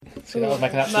So that would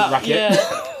make an absolute racket.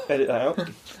 Yeah. Edit that out.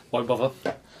 Won't bother.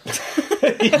 Yeah.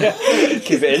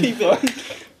 Keep it in.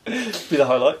 Be the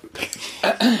highlight.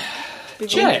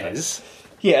 Jez,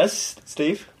 Yes,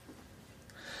 Steve.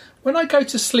 when I go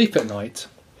to sleep at night,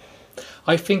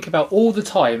 I think about all the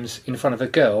times in front of a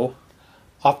girl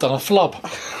I've done a flub.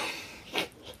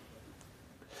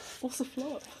 What's a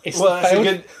flop? It's Well, the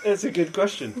failed, that's a good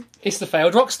question. it's the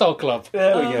failed Rockstar Club.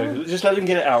 There we go. Just let them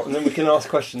get it out, and then we can ask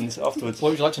questions afterwards. What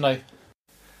would you like to know?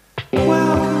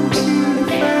 Welcome to the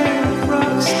Fair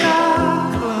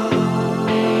Rockstar Club,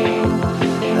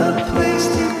 a place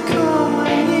to come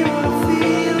when you are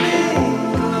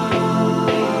feeling low.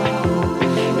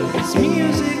 There's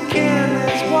music and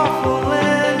there's waffle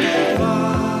and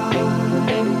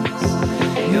advice.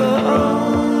 You're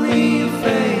only a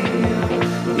failure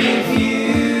if you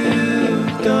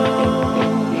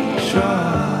don't try.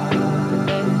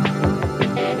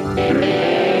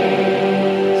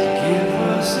 Give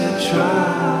us a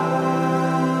try.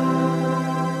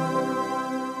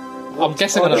 I'm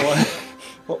guessing I know what.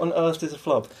 What on earth is a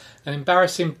flub? An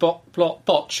embarrassing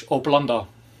botch or blunder.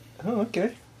 Oh,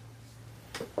 okay.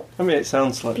 I mean, it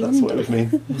sounds like that's what it would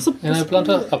mean. You know,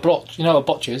 blunder? A blotch. You know what a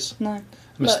botch is? No. A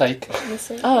mistake.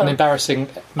 Oh, An embarrassing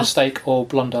mistake or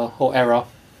blunder or error.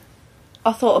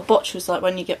 I thought a botch was like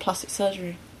when you get plastic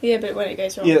surgery. Yeah, but when it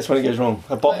goes wrong. Yeah, that's when it goes wrong.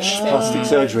 A botched plastic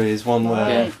surgery is one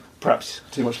where Yeah. perhaps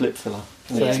too much lip filler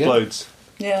and There it you go. explodes.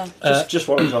 Yeah. Just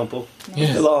one example.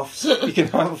 Yeah. The laughs you can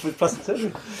have with plastic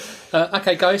surgery.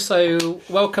 Okay, guys, so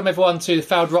welcome everyone to the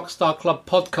Failed Rockstar Club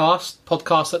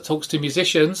podcast that talks to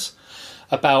musicians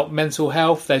about mental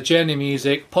health, their journey in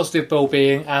music, positive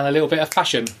well-being, and a little bit of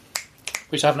fashion,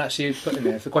 which I haven't actually put in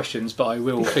there for questions, but I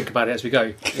will think about it as we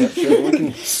go. Yeah, sure. We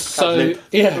can So, ad-lib.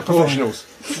 yeah, We're professionals.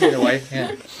 in a way,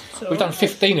 yeah. We've done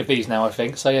 15 of these now, I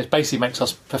think, so yeah, it basically makes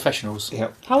us professionals Yeah.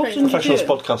 How often do you do Professionals it?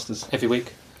 podcasters. every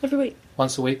week, Every week.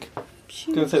 once a week.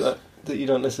 Do you think that you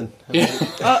don't listen?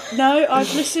 Yeah. No,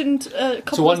 I've listened a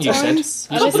couple one of you said. times.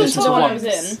 You I said listened listen to the one I once.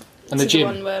 was in. And the to gym.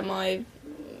 The one where my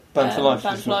Band for Life.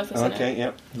 Band for Life was in it. Okay,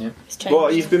 yeah. it's changed.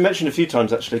 Well, you've been mentioned a few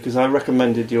times actually because I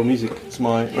recommended your music. It's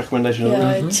my recommendation. of the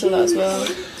Yeah, week. I saw that as well.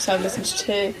 So I've listened to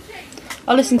two.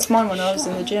 I listened to mine when I was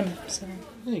in the gym. So.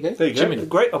 There you go. There you go. Jimmy.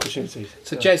 Great opportunity.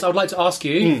 So, Jez, I would like to ask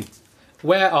you,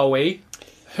 where are we,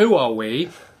 who are we,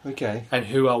 Okay. and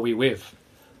who are we with?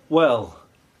 Well,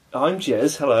 I'm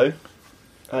Jez. Hello,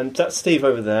 and that's Steve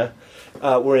over there.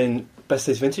 We're in Best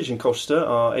Days Vintage in Colchester,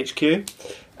 our HQ,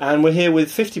 and we're here with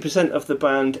 50% of the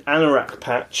band Anorak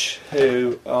Patch,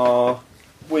 who are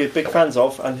we're big fans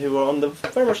of, and who are on the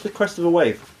very much the crest of a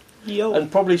wave, Yo.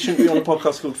 and probably shouldn't be on a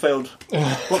podcast called Failed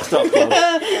Rockstar Club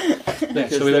Yeah,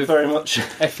 because so we're they're with very much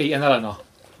Effie and Eleanor.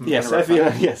 yes,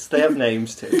 yes, they have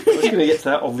names too. We're going to get to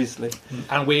that, obviously.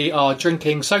 And we are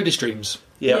drinking Soda Streams.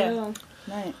 Yeah,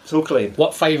 Mate. it's all clean.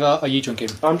 What flavour are you drinking?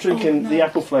 I'm drinking the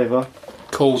apple flavour,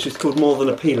 which Called is called More Than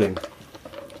Appealing.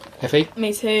 Effie?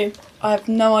 Me too. I have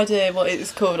no idea what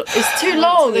it's called. It's too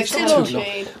long. It's too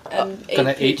long.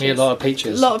 Gonna eat me a lot of A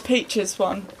peaches. lot of peaches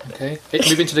one. Okay.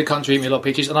 Move into the country, eat me a lot of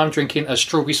peaches, and I'm drinking a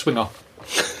strawberry swinger.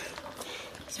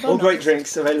 All great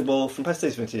drinks available from Best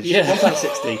Days Vintage. Yeah.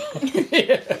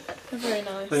 £1.60. Very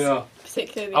nice. They are.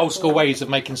 Particularly Old school ways of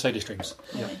making Soda Streams.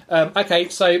 Okay,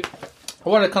 so I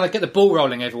want to kind of get the ball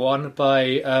rolling, everyone,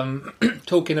 by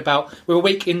talking about. We're a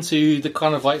week into the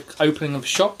kind of like opening of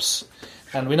shops,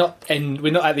 and we're not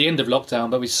at the end of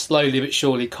lockdown, but we're slowly but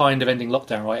surely kind of ending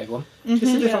lockdown, right, everyone? It's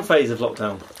a different phase of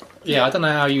lockdown. Yeah, I don't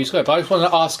know how you got it, but I just want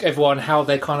to ask everyone how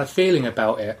they're kind of feeling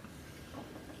about it.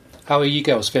 How are you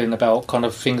girls feeling about kind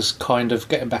of things kind of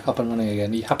getting back up and running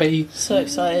again? Are you happy? So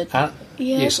excited. Yeah.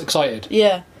 Yes, excited.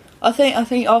 Yeah. I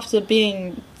think after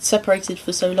being separated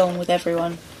for so long with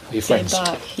everyone, Are you being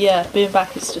friends? being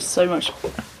back is just so much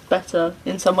better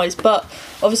in some ways. But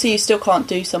obviously you still can't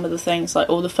do some of the things, like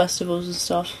all the festivals and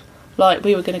stuff. Like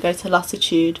we were going to go to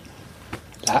Latitude.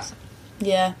 That?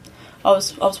 Yeah. I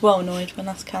was well annoyed when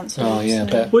that's cancelled. Oh, yeah, I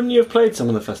so- bet. Wouldn't you have played some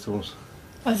of the festivals?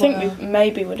 I think Wow. we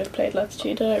maybe would have played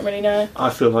Latitude. I don't really know. I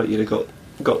feel like you'd have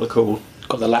got the call.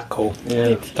 Got the lap call. Yeah.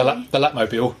 The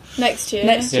lapmobile. Next year.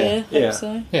 Next Yeah. year, Yeah. hope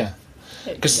so. Yeah.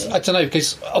 Because I don't know.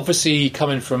 Because obviously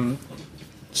coming from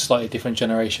slightly different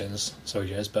generations, sorry,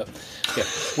 Jez, but yeah,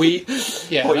 we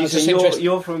yeah. What, and I you was just think interested-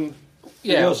 you're from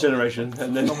yeah, your generation,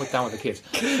 and then down with the kids.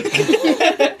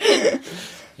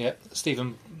 Yeah,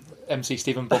 MC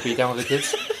Stephen Bobby down with the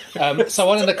kids. So I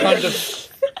wanted to kind of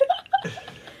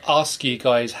ask you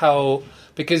guys how,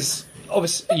 because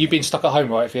obviously you've been stuck at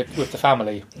home, right, with the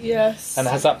family, Yes. and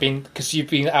has that been because you've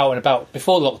been out and about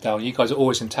before lockdown? You guys are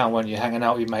always in town, weren't you, hanging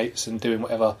out with your mates and doing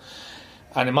whatever.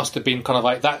 And it must have been kind of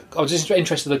like that. I was just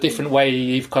interested in the different way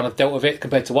you've kind of dealt with it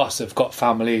compared to us who've got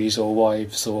families or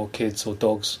wives or kids or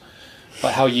dogs.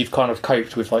 Like how you've kind of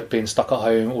coped with like being stuck at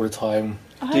home all the time.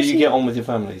 Do you get on with your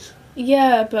families?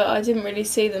 Yeah, but I didn't really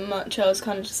see them much. I was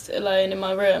kind of just alone in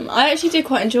my room. I actually do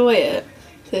quite enjoy it.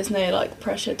 There's no like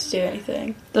pressure to do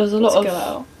anything. There was a To lot go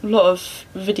of out.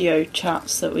 video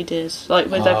chats that we did, like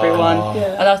with everyone,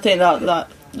 Yeah. and I think that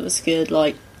was good.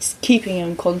 Like just keeping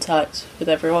in contact with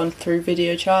everyone through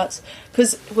video chats,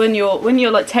 because when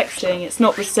you're like texting, it's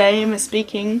not the same as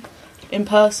speaking in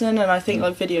person, and I think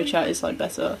like video chat is like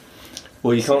better.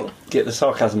 Well, you can't get the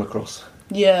sarcasm across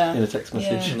Yeah. in a text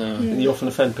message. Yeah. No. And you often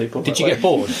offend people. Did that you way. get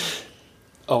bored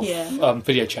of Yeah.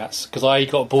 video chats? Because I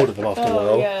got bored of them after a Oh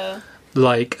while. yeah.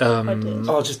 Like, did.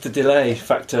 Oh, just the delay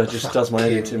factor just does my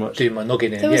head in too much. Do my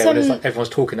noggin in. There was, Yeah, when it's um, like everyone's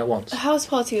talking at once. A house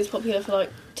party was popular for like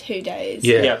 2 days.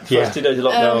 Yeah, first 2 days of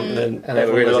lockdown, and then And then we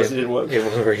everyone realised realised it didn't work. It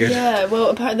wasn't very good. Yeah, well,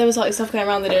 apparently there was like stuff going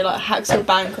around. They did like Hacksaw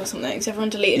Bank or something, so everyone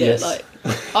deleted Yes. it.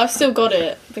 Like, I've still got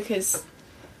it because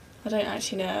I don't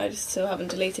actually know. I just still haven't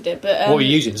deleted it. But What are you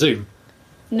using? Zoom?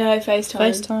 No,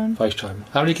 FaceTime. FaceTime.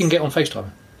 How many can you get on FaceTime?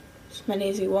 As many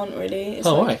as you want, really. It's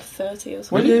Oh, like right. 30 or When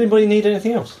something. did anybody need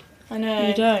anything else? I know.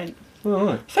 You don't. Oh,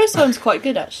 right. FaceTime's quite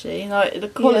good actually. Like the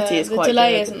quality Yeah, is the quite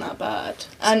delay good. isn't that bad,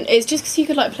 and it's just because you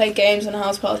could like play games on a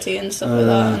house party and stuff like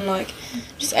that, and like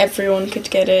just everyone could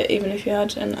get it, even if you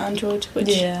had an Android. Which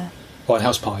Yeah. Or a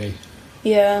house party?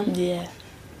 yeah. Yeah.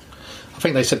 I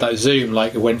think they said that Zoom,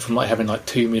 like, it went from like having like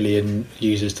 2 million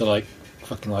users to like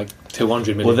fucking like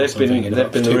 200 million. Well, or they've something been in they've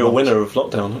about been the 2 real months. winner of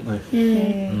lockdown, haven't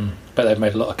they? Bet they've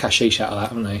made a lot of cashish out of that,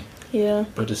 haven't they? Yeah.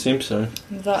 I'd assume so.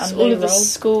 That So and all of the payroll.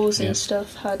 schools and Yeah.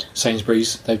 stuff had.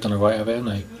 Sainsbury's, they've done a right of it, haven't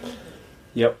they?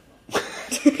 Yep.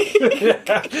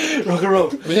 Rock and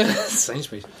roll. Yeah,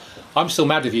 Sainsbury's. I'm still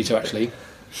mad with you two, actually.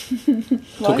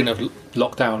 Talking of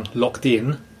lockdown, locked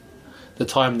in, the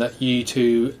time that you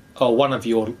two, or one of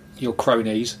your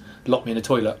cronies, locked me in the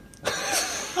toilet.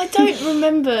 I don't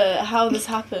remember how this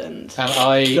happened. And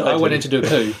I went in to do a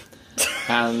poo,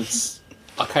 and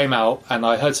I came out, and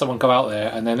I heard someone go out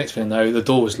there, and then next thing I know, the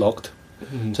door was locked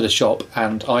to the shop,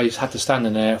 and I had to stand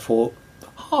in there for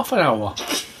half an hour.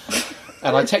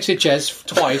 And I texted Jez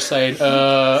twice saying,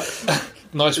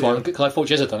 nice one, because I thought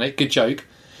Jez had done it, good joke.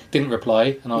 Didn't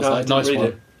reply, and I was No, I like, didn't nice read one.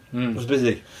 it. I was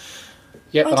busy.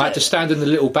 Yep, and I had don't- to stand in the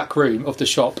little back room of the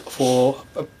shop for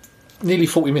nearly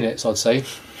 40 minutes, I'd say,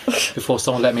 before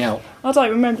someone let me out. I don't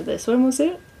remember this. When was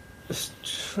it? Was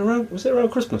it around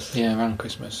Christmas? Yeah, around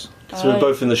Christmas. So we were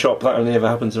both in the shop. That only ever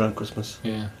happens around Christmas.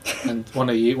 Yeah, and one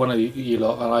of you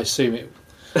lot, and I assume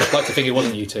I'd like to think it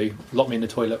wasn't you two, locked me in the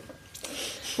toilet.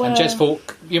 And Jez thought,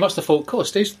 you must have thought, of course,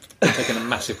 Steve's taking a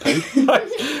massive poo.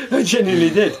 I genuinely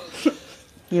did.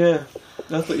 Yeah,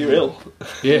 I thought you were ill.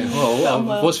 Yeah, well, I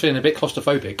well. was feeling a bit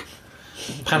claustrophobic.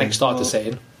 Panic started to set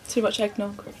in. Too much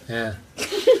eggnog. Yeah.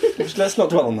 Let's not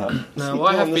dwell on that. No,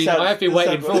 I have been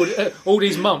waiting for all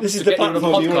these months This is to the get you on a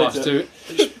platform you podcast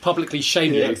wanted to publicly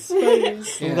shame you.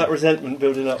 All that resentment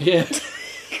building up. Yeah.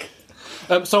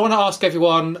 So I want to ask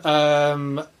everyone,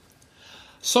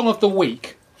 song of the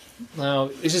week. Now,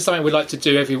 this is something we like to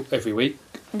do every week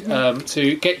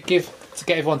to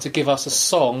get everyone to give us a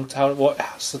song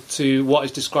to what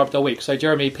is described our week. So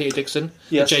Jeremy, Peter Dixon,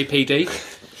 Yes. the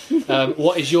JPD.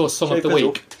 What is your song of the J-Pizzle.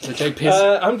 week? The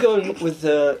JPiz. I'm going with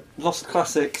Lost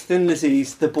Classic, Thin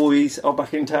Lizzy's The Boys Are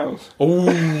Back in Town. Ooh.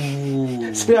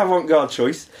 It's the avant-garde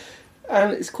choice,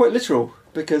 and it's quite literal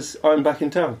because I'm back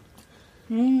in town.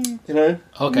 You know,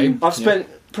 Okay. I've spent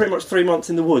pretty much 3 months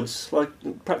in the woods, like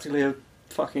practically a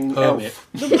fucking Hermit.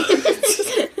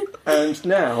 elf. And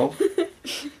now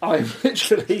I'm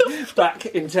literally back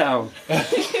in town, and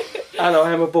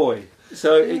I am a boy,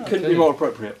 so it couldn't be more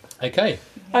appropriate. Okay.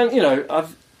 And you know,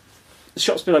 the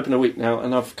shop's been open a week now,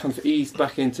 and I've kind of eased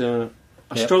back into.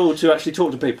 I Yep. struggled to actually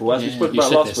talk to people, as we Yeah, spoke you about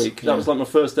said last this, week. yeah. That was like my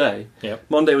first day. Yep.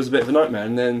 Monday was a bit of a nightmare,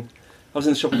 and then I was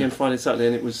in the shop again Friday, Saturday,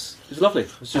 and it was lovely.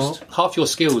 It was just Well, half your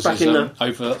skills back is in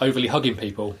overly hugging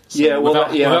people. So yeah. Well,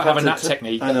 without I've had having to that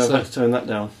technique. I know. I've so- had to turn that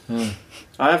down.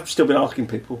 I have still been asking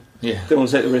people. yeah. They want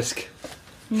to take the risk.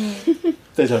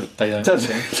 They don't. They don't.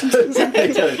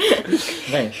 They don't.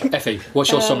 Okay. Effie,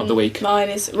 what's your song of the week? Mine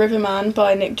is Riverman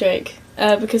by Nick Drake,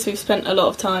 because we've spent a lot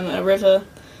of time at a river.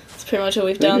 It's pretty much all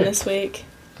we've done Yeah. this week.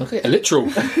 Okay, a literal.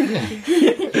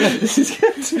 This is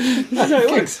good. That's how it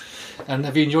works. And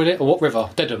have you enjoyed it? Or what river?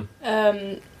 Dedham.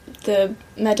 The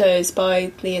Meadows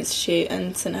by the Institute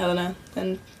and St Helena,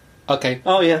 and Okay.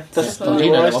 Oh yeah, that's Yeah. where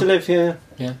You know I that used to one. live here.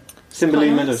 Yeah. Simberley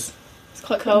Quite Meadows. it's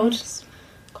quite cold. It's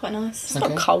quite nice. It's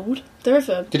not Okay. cold. The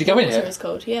river. Did you go in water here? is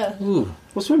cold. Yeah. Ooh,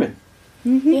 Well, swimming.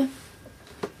 Yeah.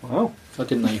 Wow. I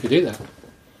didn't know you could do that.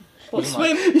 What, Doesn't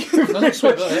like- swim? Doesn't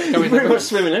swim, but go You in can the pretty much river.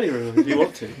 swim in any river if you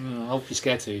want to. I'll be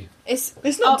scared to. It's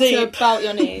not up to deep. about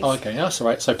your knees. Oh, okay, that's all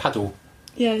right. So paddle.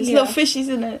 Yeah, there's Yeah. little fishies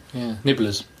in it. Yeah,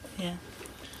 nibblers. Yeah.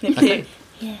 Okay.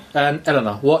 And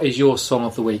Eleanor, what is your song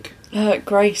of the week?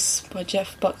 Grace by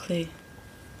Jeff Buckley.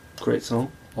 Great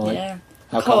song. Right. Yeah.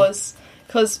 How come?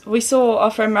 Because we saw our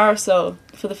friend Marisol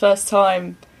for the first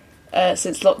time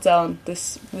since lockdown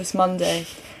this Monday,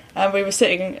 and we were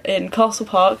sitting in Castle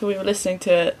Park and we were listening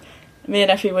to it. Me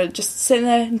and Effie were just sitting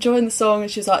there enjoying the song,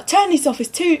 and she was like, "Turn this off.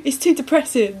 It's too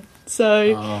depressing."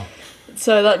 So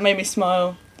Oh. that made me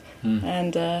smile, Hmm.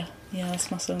 and that's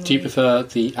my song. of the Do you week. prefer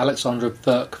the Alexandra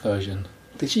Burke version?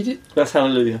 Did she do? That's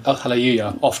Hallelujah. Oh,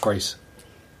 Hallelujah, off Grace.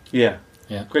 Yeah.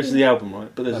 Yeah. Grace is the album, right?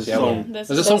 But there's That's a the song. album. There's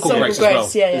There's a song called Grace as well.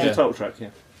 Yeah, There's yeah. a title track, yeah.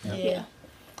 Yeah.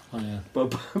 Oh yeah.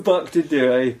 But Buck did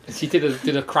do a She did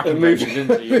a cracking A movie- version,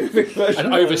 didn't she? moving version.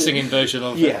 An over singing version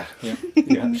of Yeah. it.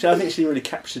 Yeah. I think she really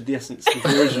captured the essence of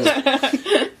the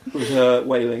original with her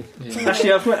wailing. Yeah.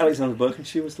 Actually, I've met Alexandra Burke and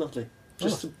she was lovely.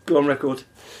 Just to go on record.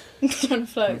 Trying to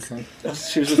flex. Okay.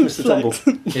 She was with Mr. Tumble,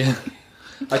 Yeah.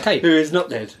 Okay. who is not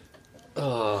dead.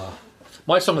 Oh.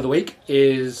 My song of the week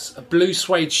is Blue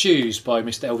Suede Shoes by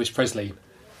Mr. Elvis Presley.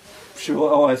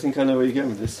 Sure. Oh, I think I know where you're going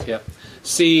with this. Yeah.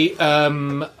 See,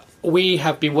 we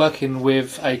have been working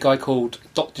with a guy called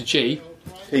Dr. G.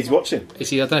 He's watching. Is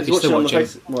he? I don't know if He's he's still on the watching.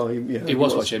 face. Well, He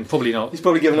was watching, probably not. He's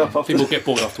probably given up after People get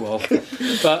bored after a while.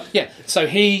 But yeah, so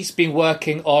he's been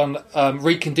working on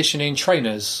reconditioning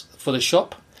trainers for the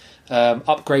shop,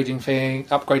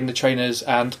 upgrading the trainers,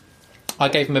 and I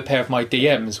gave him a pair of my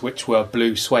DMs, which were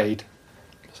blue suede.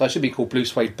 So I should be called blue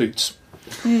suede boots.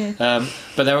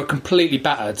 But they were completely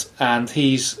battered, and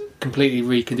he's completely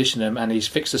reconditioned them, and he's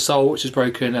fixed the sole, which is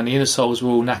broken, and the inner soles were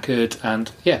all knackered,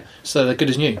 and yeah, so they're good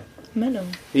as new. Mental.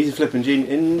 He's a flipping genius.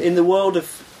 In the world of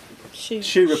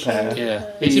shoe repair, Yeah,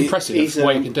 it's impressive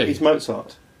what he can do. He's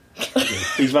Mozart.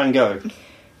 He's Van Gogh.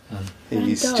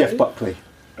 He's Van Gogh? Jeff Buckley.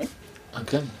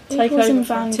 Okay. Take calls him over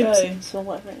Van from Gogh. Timpsons or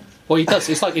whatever it is. Well, he does.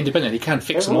 It's like independent. He can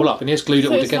fix them all up, and he has glued it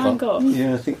So all it's together. Van Gogh.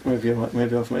 Yeah, I think maybe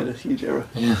I've made a huge error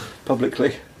Yeah.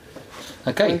 publicly.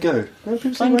 Okay. Van Gogh. No,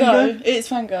 people say Van Gogh. It's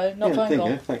Van Gogh, not Yeah, Van there you Gogh.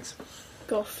 go. Thanks.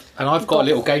 Goth. And I've got a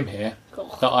little game here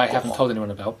Goth. that I haven't told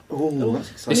anyone about. Oh, that's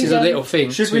This exciting. is a little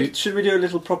thing. Should we do a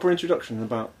little proper introduction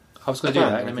about? I was going to do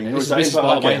that in a minute. Or This is that is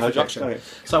part of my okay, introduction. okay.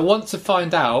 So I want to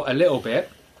find out a little bit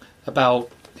about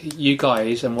you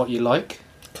guys and what you like.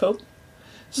 Cool.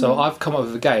 So I've come up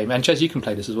with a game, and Jez, you can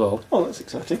play this as well. Oh, that's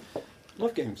exciting.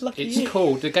 Love games. Lucky It's you.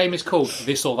 called. The game is called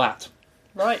This or That.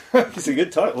 Right. It's a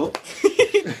good title.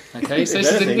 Okay, so If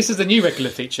this anything. is the new regular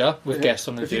feature with guests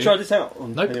on the Have you view. tried this out?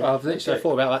 Nope, Anyone? I've literally Okay.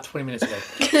 thought about that 20 minutes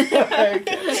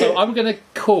ago. So I'm going to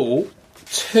call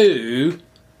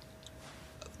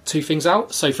two things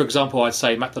out. So, for example, I'd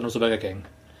say McDonald's or Burger King,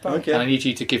 Okay. and I need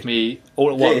you to give me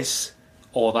all at once This.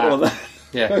 or that. Or that.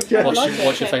 Yeah. Okay. What's, I like your, it,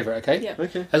 what's your okay. favourite? Okay. Yeah.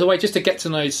 Okay. As a way just to get to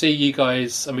know, see you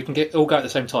guys, and we can all go at the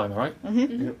same time. All right?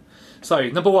 Mm-hmm. Yep. So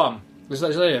number one. There's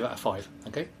only about 5.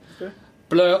 Okay. Okay.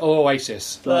 Blur or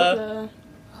Oasis? Blur.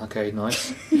 Okay,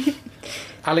 nice.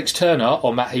 Alex Turner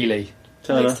or Matt Healy?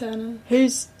 Turner. Alex Turner.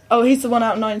 Who's... Oh, he's the one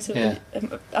out 9 to Yeah.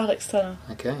 Alex Turner.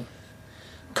 Okay.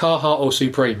 Carhartt or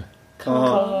Supreme?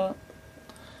 Carhartt.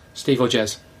 Steve or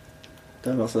Jez?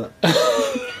 Don't answer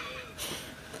that.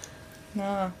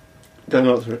 Nah. Don't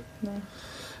answer it. No.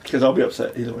 Because I'll be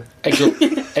upset either way.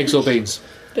 Eggs or beans?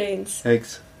 Beans.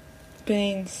 Eggs.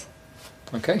 Beans.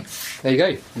 Okay, there you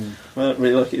go. I don't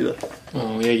really like it either.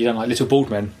 Oh yeah, you don't like little bald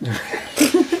men.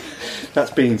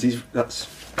 That's beans. That's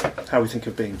how we think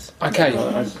of beans. Okay,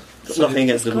 I've got nothing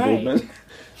against little bald great. men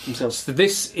themselves. so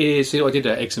this is see what I did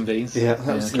there, eggs and beans. Yeah,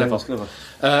 that was clever.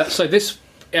 clever. So this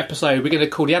episode we're going to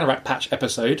call the Anorak Patch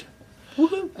episode. How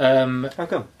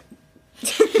come?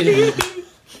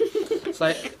 So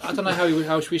I don't know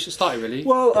how we should start it really.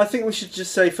 Well, I think we should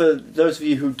just say for those of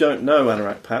you who don't know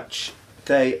Anorak Patch,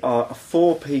 they are a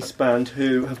 4-piece band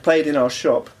who have played in our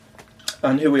shop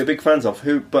and who we're big fans of,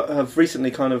 but have recently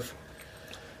kind of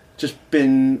just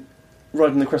been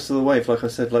riding the crest of the wave, like I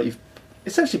said, like you've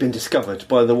essentially been discovered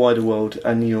by the wider world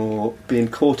and you're being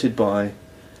courted by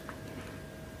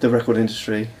the record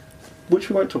industry, which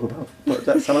we won't talk about, but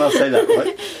that's someone else say that,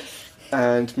 right?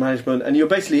 And management, and you're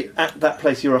basically at that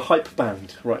place. You're a hype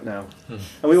band right now, and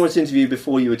we wanted to interview you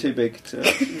before you were too big to,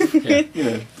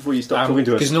 Yeah. before you start talking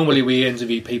to us. Because normally we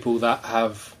interview people that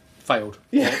have failed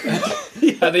Yeah,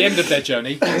 at the end of their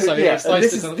journey. So yeah. it's and nice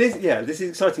this to is kind of- this is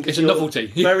exciting. 'Cause It's a you're novelty.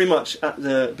 very much at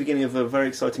the beginning of a very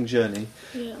exciting journey,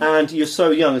 Yeah. and you're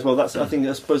so young as well. I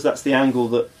suppose that's the angle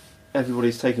that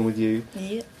everybody's taken with you.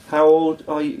 Yeah. How old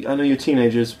are you? I know you're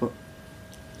teenagers, but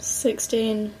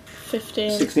 16.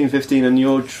 15. 16, 15, and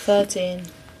you're 13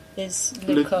 is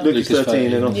Luca. Luke is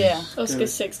 13 and Yeah.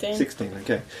 Oscar's 16. 16.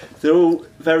 Okay, they're all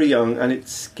very young, and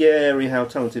it's scary how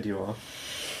talented you are.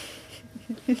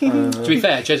 To be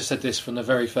fair, Jez said this from the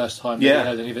very first time that Yeah.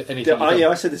 he heard anything.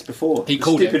 I said this before. He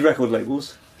called stupid it. record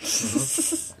labels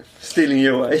stealing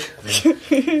you away.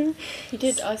 You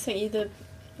did. I sent you the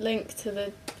link to the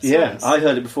songs. Yeah, I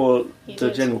heard it before You the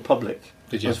did. general public.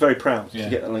 Did I you? was very proud Yeah. to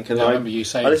get that link, I and remember you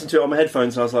saying. I listened to it on my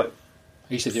headphones, and I was like,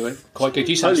 You said they were quite good.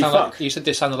 You said, Holy like, fuck. you said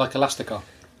this sounded like Elastica.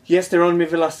 yes, they're on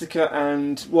with Elastica,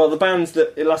 and well, the bands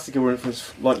that Elastica were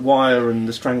influenced, like Wire and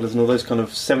the Stranglers, and all those kind of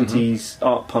 70s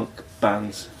art punk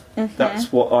bands.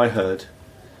 That's what I heard.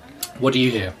 What do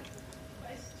you hear?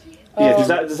 Yeah,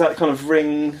 does that kind of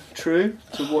ring true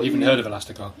to what You even heard of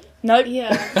Elastica? Nope. Yeah.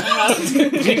 I have.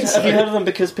 Have you heard of them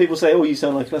because people say, "Oh, you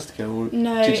sound like Elastica"? Or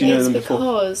No, did you know it's them before?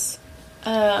 because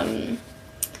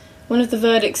one of the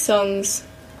Verdict songs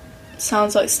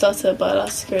sounds like Stutter by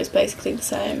Elastica. It's basically the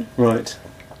same. Right,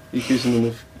 you accusing them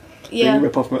of being Yeah,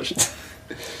 rip-off merchants.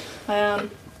 I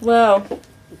am. Well,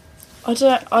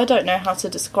 I don't know how to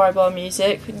describe our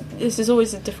music. This is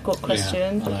always a difficult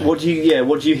question. Yeah, I know. What do you hear?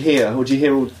 What do you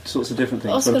hear all sorts of different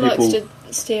things Oscar when likes people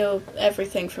to steal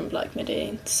everything from Black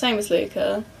Midi. Same as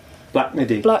Luca. Black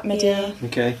MIDI. Black Midi. Yeah.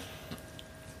 Okay.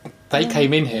 They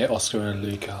came in here, Oscar and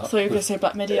Luca. I thought you were going to say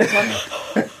Black Midi. I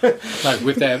was like, No,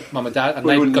 with their mum and dad, and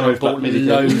We they've wouldn't gone know and if Black bought Midi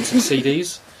loads of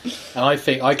CDs.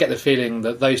 And I get the feeling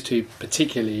that those two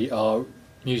particularly are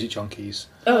music junkies.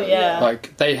 oh yeah.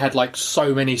 Like they had like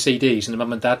so many CDs, and the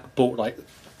mum and dad bought like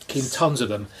tons of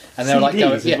them, and they were like CDs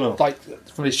going, as yeah, well? like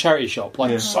from his charity shop,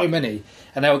 like Yeah. so many,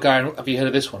 and they were going, "Have you heard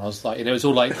of this one?" I was like, it was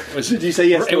all like, it was, Did you say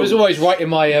yes? it was always right in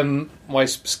my my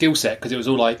skill set because it was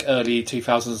all like early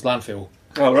 2000s landfill,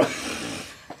 Oh right.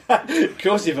 Of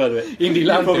course you've heard of it. indie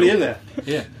You're landfill, probably in there.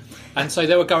 yeah. And so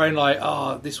they were going like,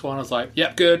 "Oh, this one." I was like,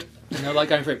 "Yep, good." And they're like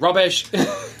going for it, rubbish.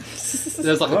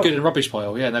 There's like a good and rubbish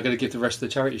pile, yeah. And they're going to give the rest to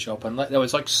the charity shop, and like there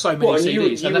was like so many What, and CDs.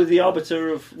 you and were that- the arbiter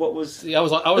of what was... yeah,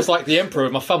 I was like the emperor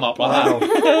with my thumb up like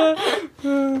that.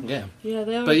 Yeah, Yeah,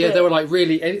 they are. but a yeah, bit- they were like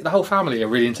really. The whole family are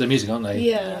really into the music, aren't they?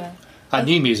 Yeah. And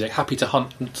new music, happy to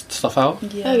hunt stuff out.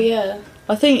 Yeah. Oh yeah.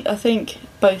 I think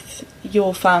both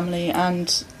your family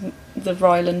and the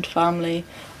Ryland family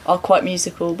are quite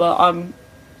musical, but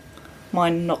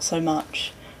mine not so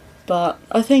much. But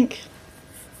I think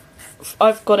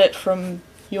I've got it from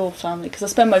your family because I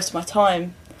spend most of my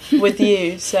time with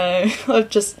you, so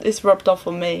it's rubbed off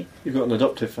on me. You've got an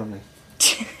adoptive family.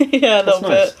 Yeah, a That's little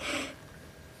nice. bit.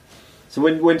 So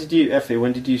when did you, Effie,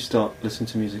 when did you start listening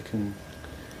to music? And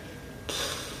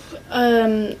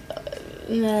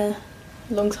Nah,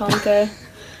 long time ago.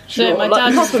 Sure. No, my Like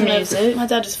dad proper kind of- music? My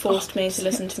dad just forced me to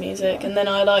listen to music, and then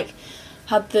I like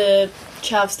had the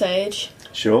Chav stage,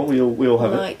 Sure, we all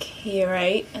have it. like year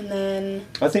 8, and then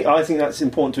I think that's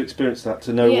important to experience that,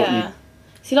 to know yeah.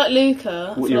 See, like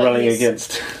Luca, I what feel you're like rallying he's-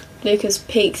 against. Lucas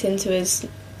peaks into his.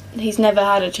 He's never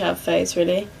had a Chav phase,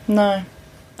 really. No,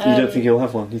 You don't think he'll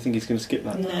have one? You think he's going to skip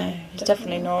that? No, no, he's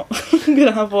definitely not. I'm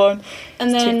gonna have one.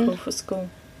 And It's too then cool for school.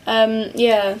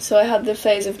 yeah, so I had the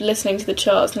phase of listening to the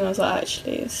charts, and I was like,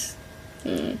 actually, it's.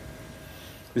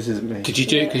 This isn't me. Did you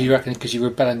do it because you reckon because you were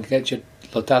rebelling against your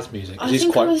dad's music? I Because he's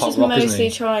think I quite was pop just rock, mostly isn't he?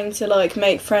 trying to like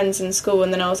make friends in school,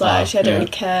 and then I was like, Ah, actually, I don't yeah.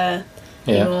 really care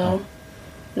Yeah. anymore.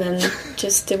 And then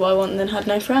just did what I want, and then had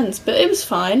no friends. But it was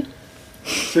fine.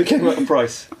 So it came at a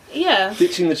price. Yeah,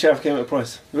 Ditching the chav came at a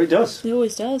price. Well, it does. It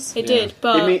always does. it Yeah. did.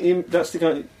 But That's the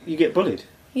kind you get bullied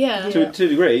yeah, to a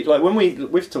degree. Like when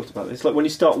we've talked about this. Like when you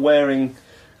start wearing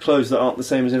clothes that aren't the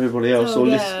same as everybody else, Oh, or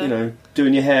yeah.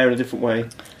 doing your hair in a different way.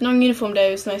 non-uniform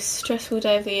day was the most stressful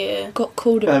day of the year. Got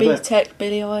called I a bet. B-Tech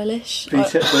Billie Eilish.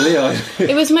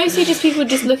 It was mostly just people would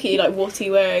just look at you like, what are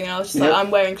you wearing? And I was just like, Yep.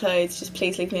 I'm wearing clothes, just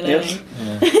please leave me alone.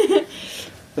 Yep.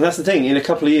 And that's the thing. In a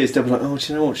couple of years, they'll be like, "Oh,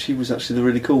 do you know what? She was actually the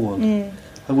really cool one.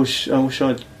 I wish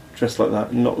I'd dressed like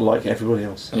that, and not like everybody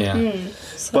else." Yeah.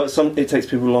 But it takes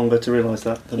people longer to realise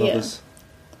that than Yeah. others.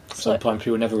 Sometimes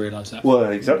people never realise that.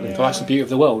 Well, exactly. But that's the beauty of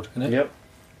the world, isn't it? Yep.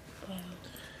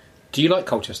 Do you like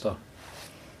Colchester?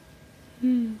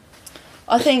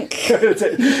 I think You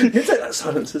take that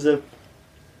silence as a...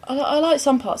 I like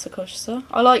some parts of Colchester.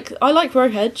 I like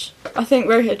Rowhedge. I think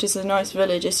Rowhedge is a nice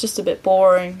village. It's just a bit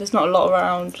boring. There's not a lot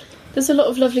around. There's a lot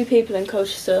of lovely people in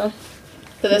Colchester,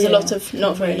 but there's a Yeah. lot of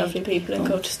not very lovely people in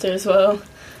Colchester as well.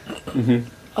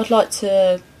 I'd like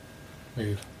to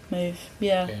Move. move.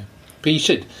 Yeah. Yeah. But you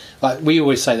should. Like we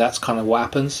always say, that's kind of what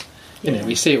happens. You know, Yeah.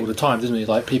 we see it all the time, doesn't we?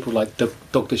 Like people like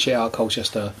dog the shit out of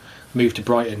Colchester, move to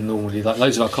Brighton normally. Like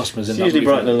loads of our customers It's end up usually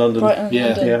moving, Brighton and London. Brighton, Yeah.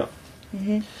 London.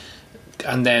 Yeah.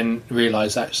 and then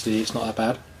realise actually it's not that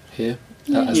bad. here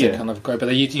as they kind of grow.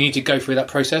 But you need to go through that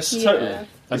process. Yeah. Totally. And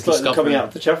It's like discover coming it. out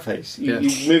of the chaff phase. You, Yeah.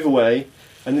 you move away,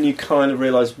 and then you kind of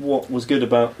realise what was good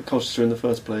about Colchester in the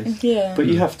first place. Yeah. But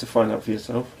you have to find out for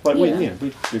yourself. Like Yeah.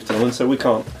 we moved on, so we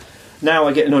can't. Now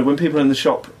I get annoyed when people in the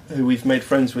shop who we've made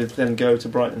friends with then go to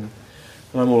Brighton,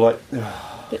 and I'm all like,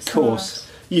 oh, Bit course.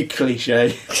 you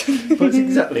cliche. But it's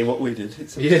exactly what we did.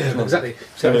 It's Exactly.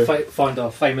 So- So find our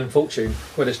fame and fortune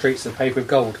where the streets are paved with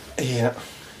gold. Yeah.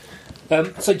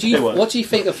 So They weren't. what do you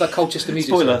think of the Colchester music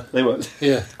Spoiler, they weren't. scene?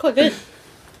 Yeah. Quite good.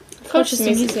 Colchester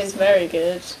music is very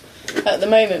good at the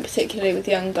moment, particularly with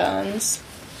young bands.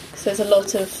 So there's a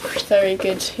lot of very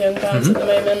good young bands at the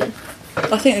moment.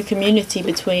 I think the community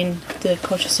between the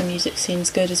Colchester music scene's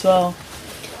good as well.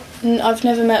 I've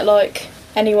never met like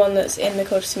anyone that's in the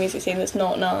Colchester music scene that's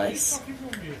not nice.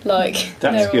 Like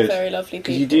That's they're all good. very lovely people.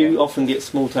 Because you do often get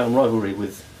small town rivalry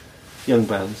with young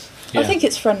bands. I think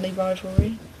it's friendly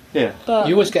rivalry. Yeah. But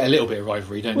You always get a little bit of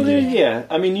rivalry, don't Well, you? yeah.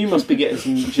 I mean, you must be getting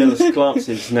some jealous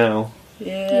glances now.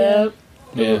 yeah.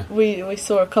 Yeah. We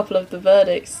saw a couple of the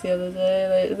verdicts the other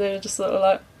day. They were just sort of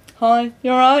like, "Hi,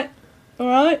 you alright?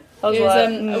 Alright?" I was It was,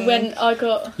 like, when I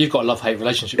got You've got a love-hate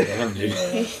relationship with them, haven't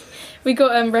you? we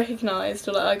got recognised,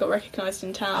 or like I got recognised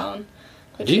in town,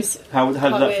 which Did you? was How did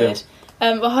quite that feel?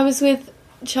 weird. Well, I was with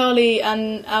Charlie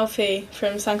and Alfie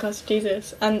from Sandcastle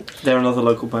Jesus, and They're another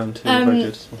local band too. Very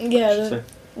good. yeah, I should say.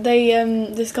 they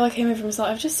this guy came over and was like,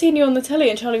 "I've just seen you on the telly,"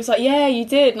 and Charlie was like, "Yeah, you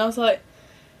did," and I was like,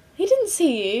 "He didn't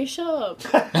see you, shut up."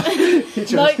 He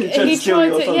tried- Like he tried to he steal tried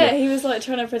your to, thunder. yeah, he was like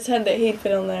trying to pretend that he'd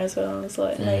been on there as well. I was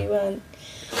like, "No, Yeah. you weren't."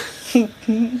 You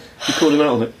called him out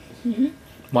on it.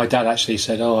 My dad actually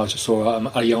said, "Oh, I just saw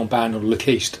a young band on Look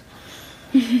East."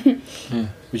 Yeah.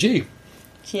 Would you?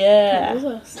 It "Yeah, was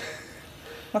us.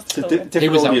 that's So cool." different He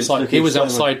was audience outside. looking He was so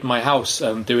outside my house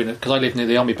doing it because I lived near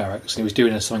the army barracks, and he was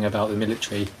doing a song about the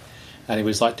military. And he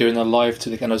was like doing a live to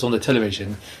the, and I was on the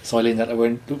television, so I leaned out the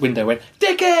window, and went,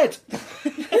 "Dickhead,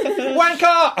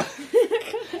 wanker!"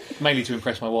 Mainly to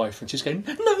impress my wife, and she's going,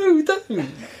 "No, don't."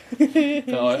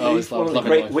 But I was He's one of the loving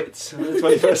great life. wits of the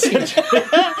 21st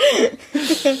century.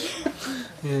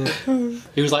 Yeah.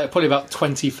 He was like probably about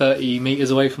 20, 30 metres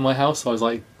away from my house. So I was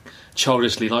like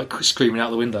childishly like screaming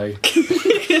out the window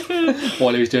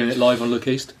while he was doing it live on Look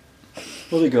East.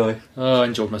 What a guy. Oh, I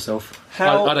enjoyed myself.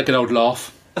 How- I had a good old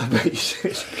laugh. I bet you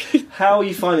should. How are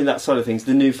you finding that side of things,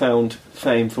 the newfound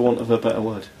fame, for want of a better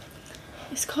word?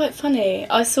 It's quite funny.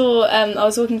 I saw. I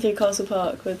was walking through Castle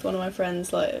Park with one of my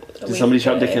friends. Like, a Did week somebody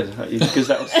shout ago. dickhead at you? Because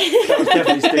that was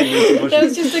definitely Steve. There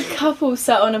was just a couple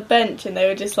sat on a bench and they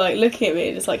were just like looking at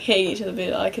me, just like hitting each other.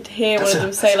 But I could hear one of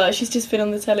them say like, "She's just been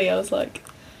on the telly." I was like,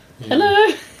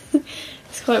 "Hello."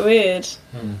 It's quite weird.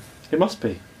 It must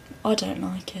be. I don't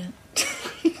like it.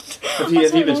 Have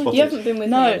you been spotted? You haven't been with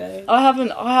me No, though. I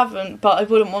haven't, but I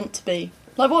wouldn't want to be.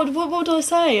 Like, what would I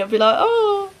say? I'd be like,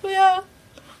 "Oh, yeah."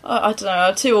 I don't know.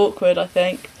 I'm too awkward, I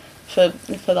think, for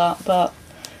that. But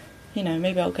you know,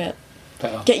 maybe I'll get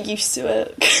used to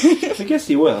it. I guess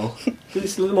you will.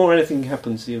 It's the more anything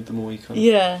happens, the more you kind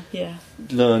of yeah.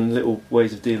 learn little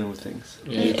ways of dealing with things.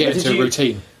 Yeah, you get Did into you- a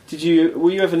routine.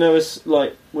 Were you ever nervous,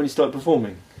 like, when you started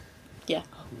performing?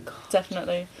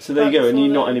 Definitely. So there you go, and you're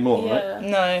not anymore, right? Yeah.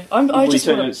 No, I Well, you just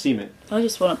certainly want don't seem it. to. I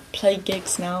just want to play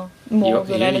gigs now more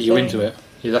than anything. You're into it.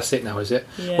 Yeah, that's it now, is it?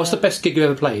 Yeah. What's the best gig you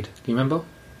ever played? Can you remember?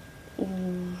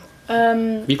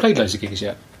 Have you played loads of gigs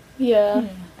yet? Yeah,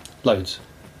 Loads.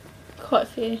 quite a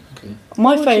few. Okay.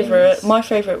 My Audience.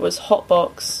 favourite was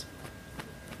Hotbox,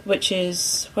 which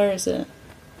is where is it?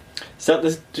 Is that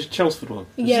the Chelmsford one?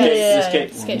 The Yeah, skate- yeah, the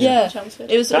skate Skate one. shop Yeah. in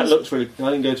Chelmsford. It was. That looks really. I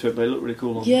didn't go to it, but it looked really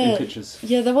cool in Yeah. pictures.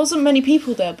 Yeah, there wasn't many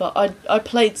people there, but I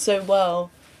played so well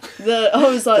that I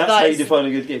was like, That's how you "That's define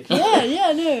a good gig.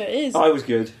 yeah, no, it is. I was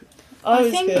good. I I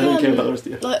was think, good. I don't care about the rest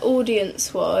of you. like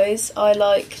audience-wise, I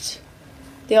liked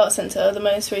the Art Centre, the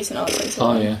most recent Art Centre. Oh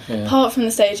one. yeah, yeah. Apart from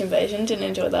the Stage Invasion, didn't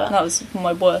enjoy that. That was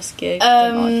my worst gig.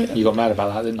 Didn't like it. You got mad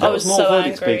about that, didn't you? I That was more so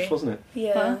verdicts angry. beef, wasn't it?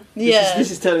 Yeah. Huh? This Yeah,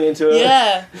 is turning into a.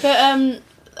 yeah.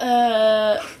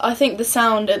 But I think the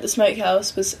sound at the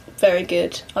Smokehouse was very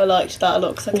good. I liked that a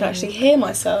lot because I could actually hear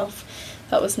myself.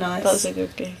 That was nice. That was a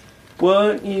good gig.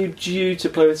 Weren't you due to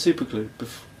play with Superglue?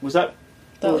 Was that?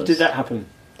 That or was- did that happen?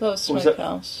 That was Was that-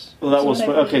 Smokehouse. Well, that So was.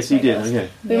 maybe Okay, so you did. Smokehouse. Okay.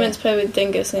 We went to play with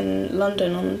Dingus in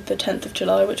London on the 10th of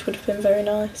July, which would have been very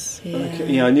nice. Yeah. Okay.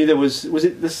 Yeah, I knew there was. Was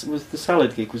it this? Was the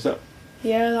salad gig? Was that?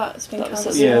 Yeah, that's been That was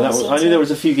cancelled. it. Yeah, that was. I knew there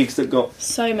was a few gigs that got.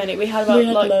 So many. We had about We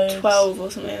had like loads. 12 or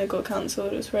something that got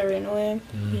cancelled. It was very annoying.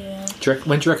 Yeah.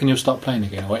 When do you reckon you'll start playing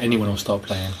again, or anyone will start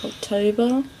playing?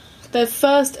 October. The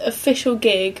first official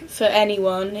gig for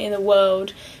anyone in the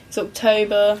world is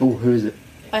October. Oh, who is it?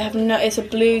 I have no. It's a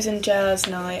blues and jazz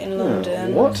night in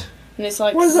London. What? And it's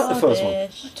like Why is that the first one?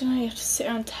 Rubbish. I don't know. You have to sit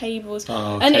around tables.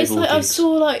 Oh, And it's table like I gigs. saw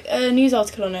like a news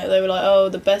article on it. They were like, "Oh,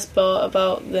 the best part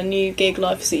about the new gig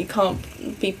life is that you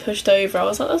can't be pushed over." I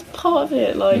was like, "That's part of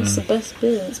it. Like, It's the best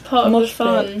bit. it's part of the Mosh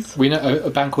fun." pits. We know a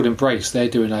band called Embrace. They're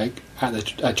doing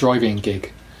a drive-in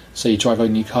gig. So you drive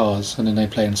only cars, and then they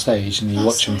play on stage, and you That's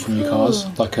watch them so from your cool. cars,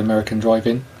 like American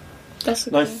drive-in. That's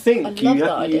And I think I you, love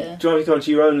that you idea. drive your car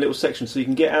into your own little section, so you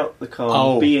can get out the car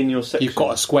Oh, and be in your section. You've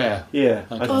got a square. Yeah,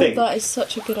 Okay. I Oh, think. that is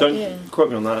such a good Don't idea. quote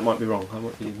me on that. It might be wrong. I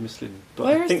might be misleading. But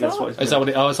Where I is think that's that? what it's Is that what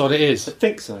it? Oh, that's what it is. I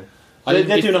think so. I They're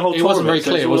didn't- doing a whole it tour wasn't of very it,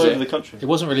 so clear, it's was all it? over the country. It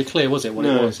wasn't really clear, was it? What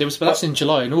No. it was? It was. But that's in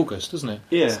July and August, isn't it?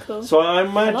 Yeah. That's cool. So I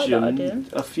like that imagine idea.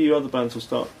 a few other bands will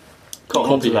start cotton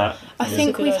Copy to that. I Yeah.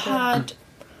 think That's a we've good idea. had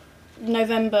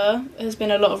November. There's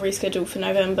been a lot of rescheduled for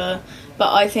November,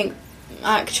 but I think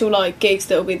actual like gigs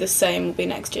that will be the same will be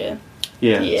next year.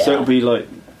 Yeah. Yeah. So it'll be like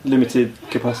limited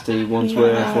capacity ones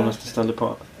where Yeah. everyone has to stand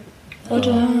apart. I don't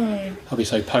know. I'll be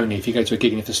so pony if you go to a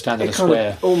gig and you have to stand in a It kind square.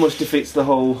 of almost defeats the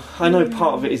whole. I know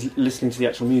part of it is listening to the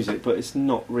actual music, but it's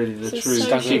not really the It's true. so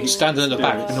Standing, cool. standing at the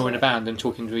back, Yeah. ignoring a band and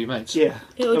talking to your mates. Yeah.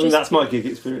 It'll I mean, just that's my gig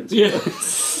experience. Yeah.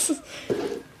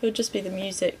 It'll just be the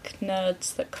music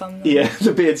nerds that come. Yeah,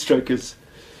 the beard strokers.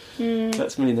 Mm.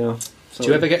 That's me now. Do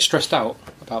you ever get stressed out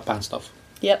about band stuff?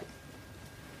 Yep.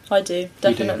 I do, You do?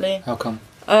 definitely. How come?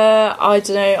 I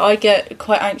don't know. I get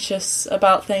quite anxious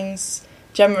about things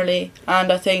generally,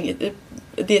 and I think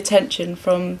the attention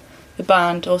from the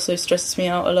band also stresses me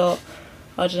out a lot.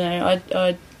 I don't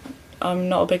know. I'm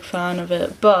not a big fan of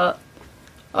it, but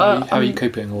How are you I'm-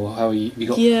 coping, or how are you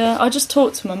got? Yeah, I just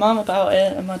talk to my mum about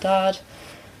it and my dad,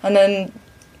 and then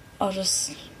I'll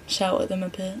just shout at them a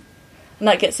bit, and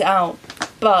that gets it out.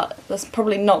 But that's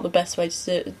probably not the best way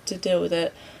to deal with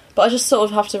it. But I just sort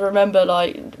of have to remember,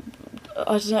 like,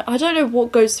 I don't know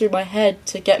what goes through my head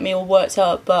to get me all worked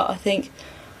up. But I think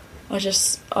I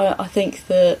think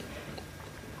that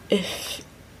if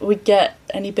we get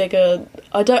any bigger,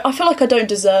 I feel like I don't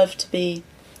deserve to be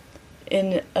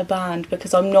in a band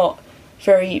because I'm not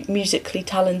very musically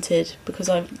talented, because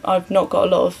I've not got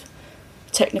a lot of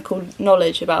technical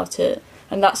knowledge about it,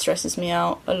 and that stresses me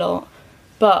out a lot.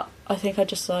 But I think I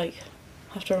just like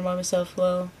have to remind myself,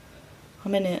 well,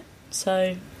 I'm in it,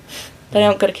 so they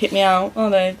aren't going to kick me out, are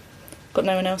they? Got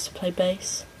no one else to play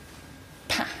bass.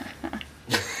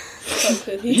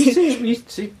 You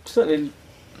certainly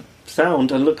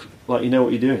sound and look like you know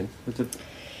what you're doing with the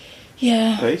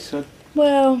Yeah. bass.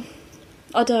 Well,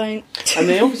 I don't. And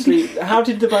they obviously, how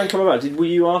did the band come about? Were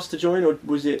you asked to join, or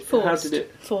was it? How Forced. did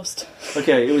it? Forced.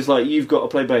 Okay, it was like you've got to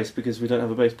play bass because we don't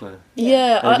have a bass player.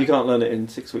 Yeah. And if you can't learn it in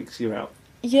 6 weeks, you're out.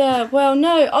 Yeah, well,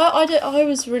 no, I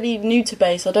was really new to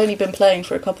bass. I'd only been playing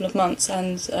for a couple of months,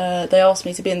 and they asked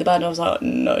me to be in the band, and I was like,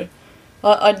 no.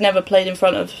 I'd never played in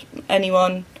front of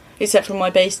anyone except for my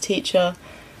bass teacher,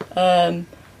 and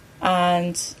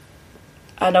I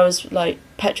was like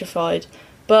petrified.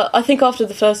 But I think after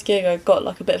the first gig, I got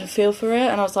like a bit of a feel for it,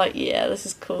 and I was like, yeah, this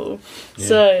is cool.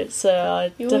 Yeah. So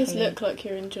I You always definitely. look like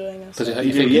you're enjoying us. Does it- You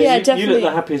You do, think- yeah, Yeah, you definitely. look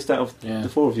the happiest out of Yeah. the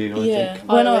four of you, I Yeah. think.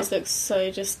 I When always look so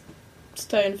just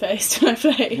stone faced when I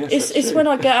play. Yes, It's that's true. when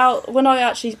I get out, when I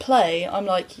actually play, I'm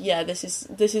like, yeah, this is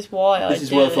why I This is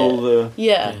do worth it. all the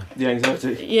Yeah.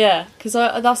 anxiety. Yeah, because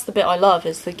that's the bit I love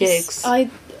is the gigs. I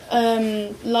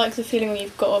like the feeling when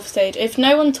you've got off stage. If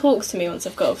no one talks to me once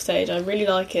I've got off stage, I really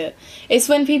like it. It's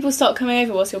when people start coming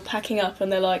over whilst you're packing up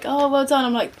and they're like, "Oh, well done."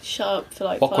 I'm like, "Shut up for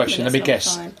like." What 5 question? Let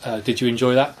minutes, me I'm guess. fine." Did you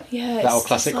enjoy that? Yeah, That it's old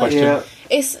classic just like- question. Yeah,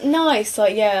 It's nice,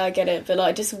 like yeah, I get it, but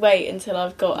like just wait until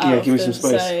I've got Yeah, out give me of the some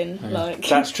space. zone. Yeah. Like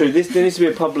that's true. There needs to be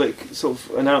a public sort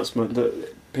of announcement that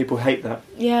people hate that.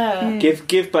 yeah, Mm.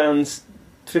 Give bands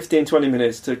 15, 20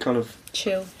 minutes to kind of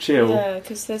Chill. chill, yeah,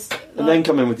 because there's and then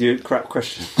come in with your crap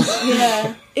questions.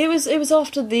 yeah. It was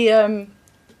after the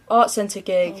art centre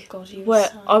gig Oh god, you where were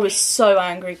so I was so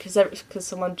angry because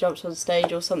someone jumped on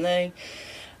stage or something,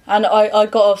 and I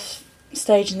got off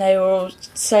stage and they were all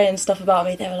saying stuff about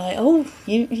me. They were like, "Oh,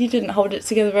 you didn't hold it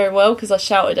together very well," because I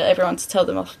shouted at everyone to tell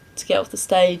them off to get off the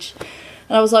stage,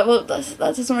 and I was like, "Well, that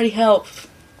doesn't really help,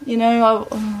 you know."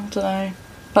 I don't know.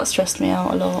 That stressed me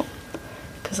out a lot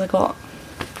because I got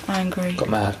angry. Got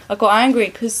mad. I got angry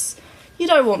because you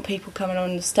don't want people coming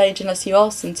on the stage unless you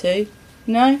ask them to, you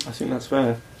know? I think that's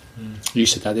fair. You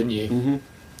said that, didn't you? Hmm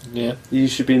Yeah. You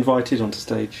should be invited onto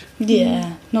stage.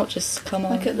 Yeah, not just come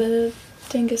on. like at the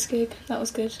Dingus gig. That was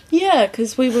good. Yeah,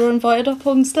 because we were invited up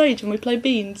on stage and we played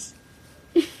beans.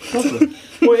 Lovely.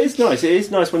 Well, it is nice. It is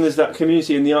nice when there's that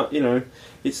community and the art. You know,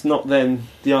 it's not then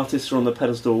the artists are on the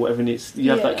pedestal or whatever. And you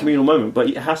have that Yeah. communal moment, but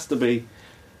it has to be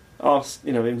asked,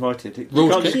 invited. You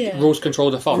Rules, can't just- Yeah. rules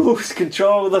control the fun. rules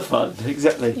control the fun,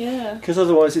 exactly. Yeah. Because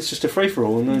otherwise, it's just a free for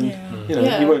all, and then Yeah.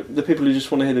 Yeah. you won't. The people who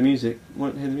just want to hear the music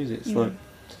won't hear the music. It's like,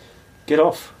 get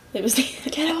off. It was the,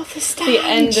 Get off the stage. the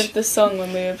end of the song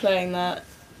when we were playing that.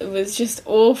 It was just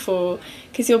awful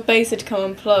because your bass had come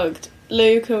unplugged.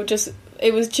 Luca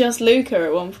it was just Luca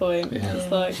at one point. Yeah.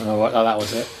 It's like, Oh, right, that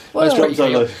was it. Well, That's Drum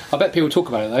solo. I bet people talk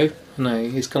about it though. No,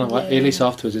 it's kind of like Yeah. at least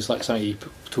afterwards, it's like something you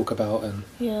talk about, and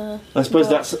yeah. I suppose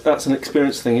Well- that's an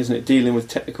experience thing, isn't it? Dealing with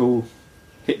technical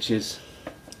hitches.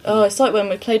 Oh, it's like when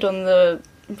we played on the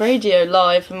radio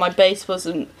live and my bass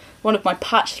wasn't... One of my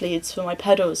patch leads for my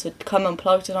pedals had come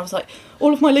unplugged and I was like,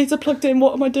 all of my leads are plugged in,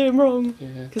 what am I doing wrong? yeah.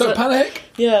 'Cause Don't panic.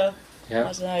 Yeah, I Yeah,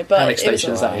 don't know, but panic it was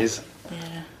stations. That alright. is. Yeah.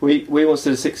 We once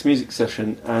did a 6 music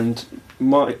session, and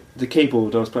the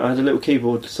keyboard I had a little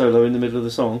keyboard solo in the middle of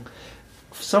the song.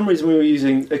 For some reason, we were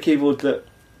using a keyboard that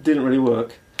didn't really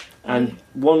work, and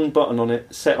one button on it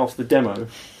set off the demo,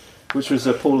 which was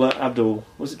a Paula Abdul.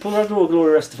 Was it Paula Abdul or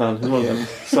Gloria Estefan? Who one of them?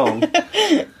 Song.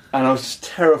 And I was just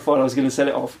terrified I was going to set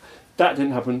it off. That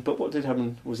didn't happen, but what did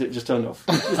happen was it just turned off.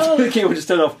 The keyboard just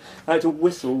turned off. I had to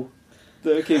whistle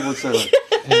the keyboard solo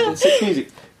in 6 music.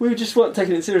 We just weren't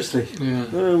taking it seriously. Yeah. I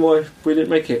don't know why we didn't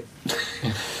make it.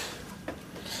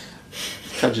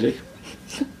 Tragedy.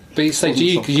 But you say, do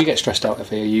you get stressed out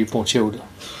if you more chilled?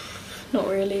 Not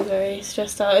really very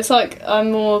stressed out. It's like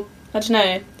I'm more. I don't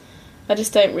know. I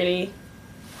just don't really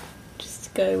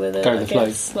just go with it. Go with the flow.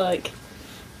 guess. Like,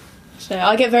 I don't know.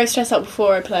 I get very stressed out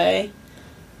before I play.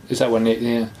 Is that when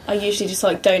yeah? I usually just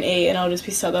like don't eat, and I'll just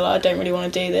be sat there like I don't really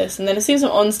want to do this. And then as soon as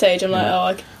I'm on stage, I'm like, Yeah. oh,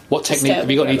 I What Just technique stay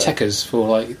have you got? Any together. techers for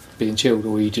like being chilled,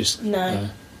 or you just No.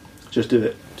 Just do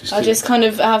it. Just I do just kind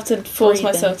of have to force Breathing.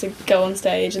 myself to go on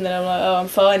stage, and then I'm like, oh, I'm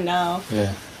fine now. it.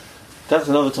 Yeah. That's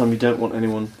another time you don't want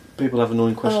anyone. People have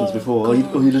annoying questions Oh, before. Are you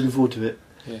looking forward to it?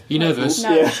 Yeah. You nervous?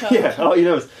 No, yeah, shut yeah. up. Oh, you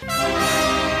nervous?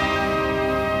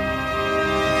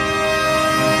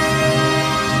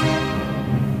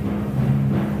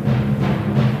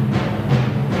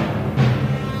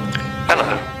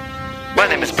 Hello, my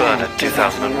name is Bernard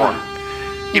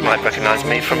 2001. You might recognise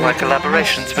me from my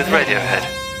collaborations with Radiohead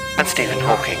and Stephen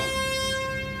Hawking.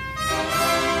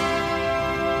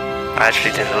 I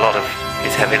actually did a lot of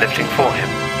his heavy lifting for him.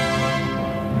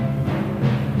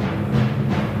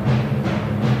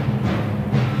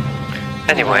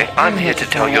 Anyway, I'm here to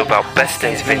tell you about Best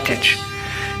Days Vintage.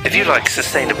 If you like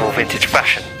sustainable vintage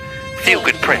fashion,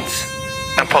 feel-good prints,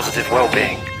 and positive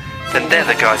well-being, then they're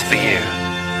the guys for you.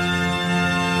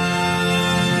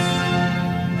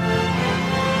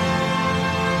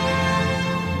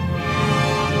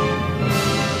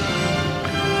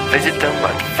 Visit them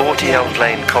at 40 Elm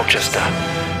Lane, Colchester,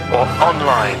 or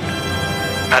online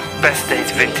at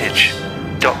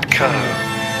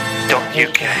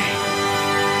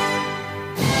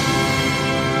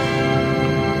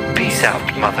bestdaysvintage.co.uk. Peace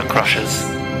out, Mother Crushers.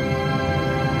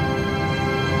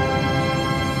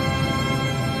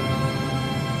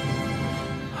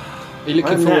 Are you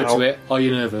looking And forward now- to it? Are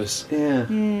you nervous? Yeah.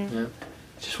 Yeah.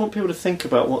 Just want people to think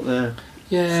about what they're.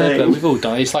 Yeah, Saying- but we've all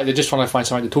done it. It's like they're just trying to find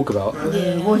something to talk about.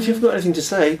 Well, if you've got anything to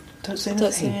say, don't say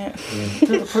Don't say anything. it.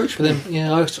 Don't approach But me. then,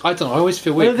 yeah, I don't know. I always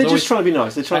feel Well, weird. they're 'cause I just trying to be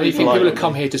nice. They're trying and to you be think polite. people have aren't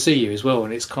come they? here to see you as well,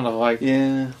 and it's kind of like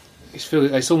Yeah.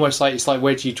 it's almost like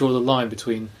where do you draw the line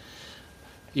between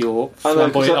your I know,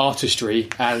 'cause flamboyant I- artistry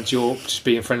and your just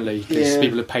being friendly because Yeah.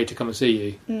 people have paid to come and see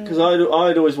you. Because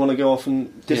I'd always want to go off and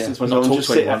distance Yeah, myself not and talk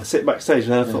just to anyone. sit backstage.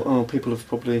 And then I Yeah. thought, oh, people have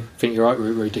probably. Think you're right,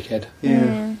 rude dickhead.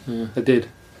 Yeah. Yeah, they did.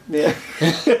 Yeah.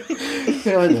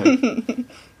 Yeah, I know.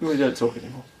 We don't talk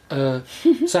anymore.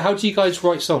 So how do you guys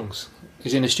write songs?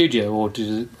 Is it in a studio or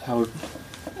how?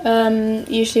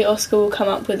 Usually Oscar will come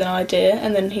up with an idea,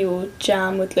 and then he will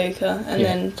jam with Luca, and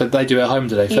then so they do it at home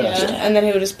today first. yeah, and then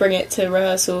he will just bring it to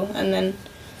rehearsal, and then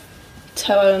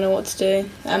tell Eleanor what to do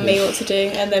and me what to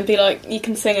do, and then be like, you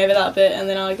can sing over that bit, and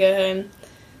then I go home.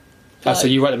 So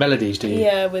you write the melodies, do you?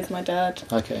 Yeah, with my dad.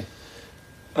 Okay.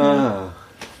 Ah,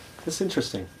 that's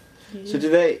interesting. So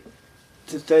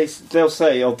they'll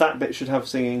say, oh, that bit should have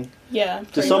singing. Yeah,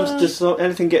 Does pretty much.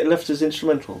 anything get left as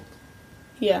instrumental?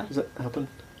 Yeah, Does that happen?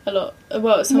 a lot.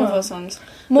 Well, some of No. our songs.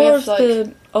 More have, of like-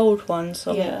 the old ones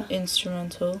are Yeah.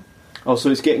 instrumental. Oh, so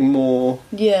it's getting more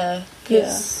Yeah,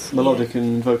 'cause- melodic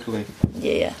and vocally.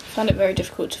 Yeah. Found it very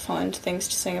difficult to find things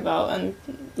to sing about and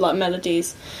like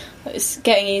melodies. It's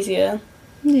getting easier.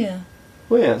 Yeah.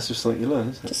 Well, yeah, it's just something you learn,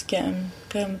 isn't it? Just going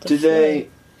with the Do flow. they,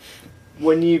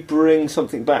 when you bring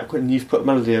something back, when you've put a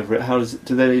melody over it, how does it,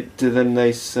 do then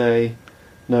they say,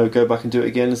 no, go back and do it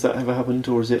again? Has that ever happened,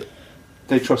 or is it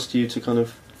they trust you to kind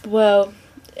of? Well,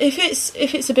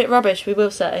 If it's a bit rubbish, we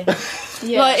will say.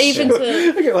 Yeah. Like even to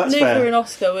Okay, well, that's Luca fair. and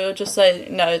Oscar, we'll just say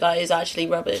no. That is actually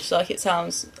rubbish. Like it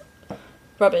sounds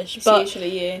rubbish. It's but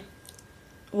usually you.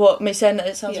 what, me saying that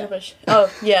it sounds Yeah. rubbish?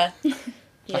 Oh yeah, That's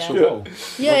yeah. your role.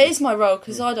 Yeah, it is my role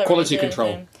because I don't Quality really do control.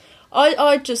 anything.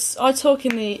 I talk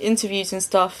in the interviews and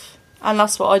stuff, and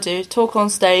that's what I do. Talk on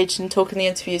stage and talk in the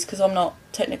interviews because I'm not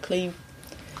technically,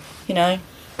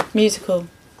 musical.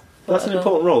 That's an Whatever.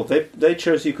 important role. They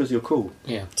chose you because you're cool.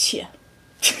 Yeah. Yeah.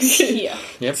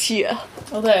 Yeah. Yeah.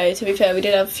 Although, to be fair, we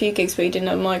did have a few gigs where you didn't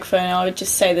have a microphone and I would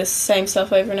just say the same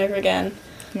stuff over and over again.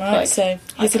 Right. Like, So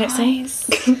here's the next song.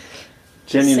 song.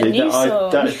 Genuinely, It's a new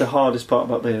song. that is the hardest part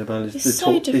about being in a band. Is It's the so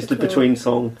talk, is the difficult. between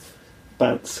song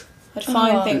bants. I'd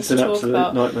find Oh. things It's to an talk absolute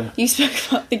about. nightmare. You spoke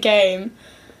about the game.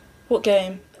 What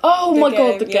game? Oh my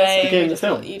god, the yeah, game. so game, you the just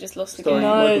film. You just lost the Starring game.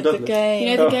 Michael No, the Douglas. game.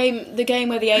 You know Oh. the game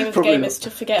where the aim of the Probably game not. is to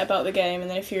forget about the game, and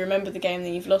then if you remember the game,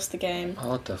 then you've lost the game. Oh,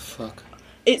 what the fuck?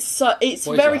 It's What is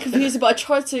very that? confusing, but I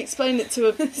tried to explain it to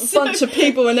a bunch of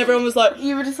people, and everyone was like,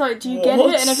 You were just like, "Do you get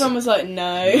What? it?" And everyone was like,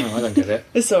 "No." No, I don't get it.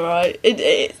 "It's all right.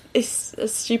 It's a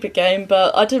stupid game,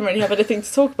 but I didn't really have anything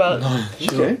to talk about." No,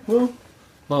 sure. Okay, well,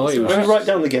 Well, it was. maybe write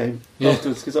down the game Yeah.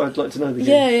 afterwards because I'd like to know the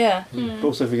Yeah, game. yeah, But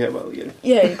also forget about the game.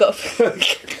 yeah. You've got.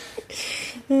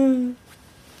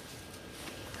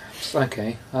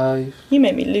 Okay. You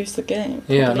made me lose the game.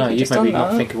 Yeah, Can't no, believe you've just made me done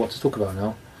not that. think of what to talk about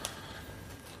now.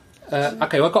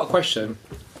 Okay, well, I've got a question.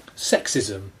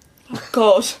 Sexism.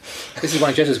 God. This is one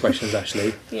of Jess's questions,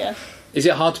 actually. Yeah. Is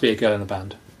it hard to be a girl in a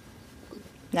band?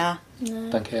 Nah, No.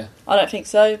 Don't care. I don't think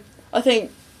so. I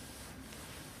think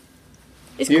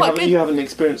it's You quite haven't, good. you haven't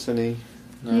experienced any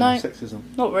No, sexism.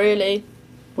 not really.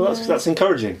 Well, No. that's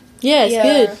encouraging. Yeah,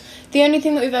 it's good. The only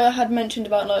thing that we've ever had mentioned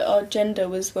about like our gender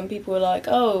was when people were like,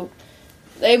 "Oh,"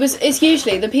 it's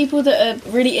usually the people that are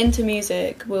really into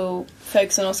music will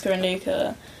focus on Oscar and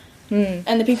Luca, Mm.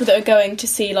 and the people that are going to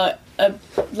see like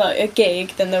a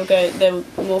gig, then they'll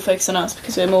more focus on us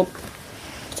because we're more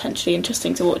potentially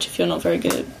interesting to watch if you're not very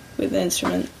good with the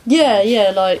instrument.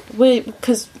 Yeah, like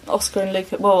because Oscar and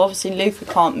Luca. Well, obviously Luca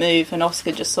can't move, and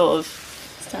Oscar just sort of.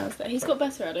 Stands there. He's got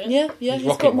better at it. Yeah, He's he's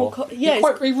rocking got more. Yeah,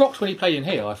 Yeah, he rocked when he played in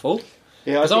here, I thought.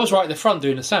 Yeah, Because I think was right at the front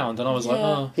doing the sound, and I was like, Yeah.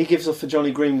 oh. He gives off a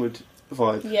Johnny Greenwood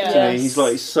vibe. Yeah. To me. Yes. He's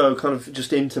like so kind of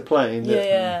just into playing. That,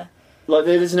 yeah. Like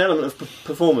there's an element of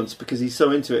performance because he's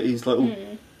so into it. He's like all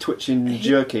twitching,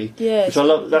 jerky. Yeah, Which I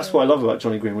love. That's what I love about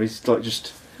Johnny Greenwood. He's like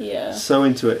just Yeah. so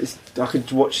into it. I could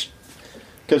go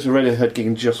to a Radiohead gig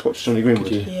and just watch Johnny Greenwood.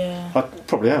 Could you? Yeah. I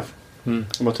probably have in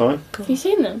my time. Have you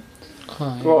seen them?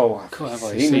 Oh, yeah. Oh, I've God, have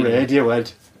I seen seen it?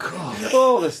 Radiohead. God.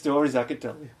 Oh, the stories I could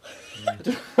tell you. I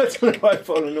don't know why I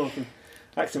put on a northern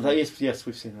accent. Like, yes,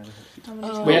 we've seen Radiohead.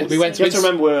 Oh, We went You have to to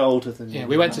remember we're older than yeah, you.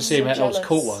 we went to see him so at Earl's jealous.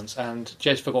 Court once, and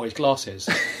Jez forgot his glasses,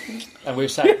 and we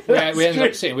sat. We ended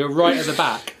up sitting. We were right at the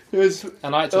back, It was.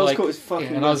 and I had to Earl's like, Court is fucking.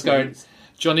 and I was massive. going.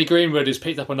 Johnny Greenwood has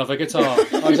picked up another guitar.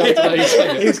 I was able to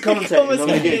say He was commentating on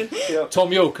the gig. Yeah.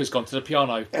 Tom York has gone to the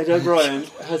piano. Ed O'Brien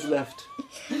has left.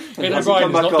 Ed Hasn't O'Brien come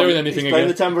is back not on. doing anything He's playing again.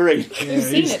 the tambourine. Yeah, We've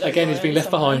seen it, again, he's been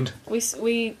left somewhere. behind.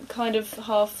 We kind of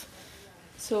half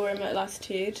saw him at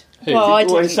Latitude. Who? Well, I What,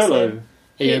 didn't his solo?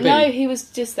 see him. EOB. No, he was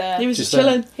just there. He was Just just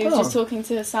chilling. He was Oh. just talking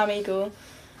to Sam Eagle.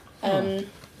 What?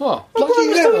 Oh, Bloody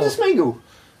God, hell. Mr. Smeagol.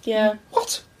 Yeah,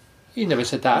 What? You never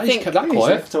said that. I He's think- kept that He's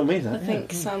quiet. never told me I that.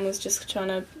 think Sam was just trying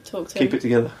to talk to Keep him. it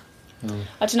together.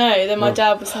 I don't know. Then my Oh.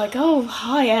 dad was like, "Oh,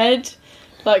 hi Ed,"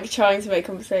 like trying to make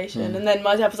conversation. And then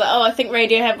my dad was like, "Oh, I think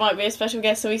Radiohead might be a special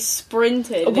guest," so he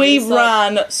sprinted. and We he was like-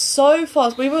 ran so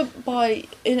fast. We were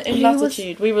in Who was-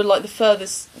 Latitude. We were like the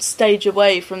furthest stage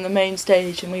away from the main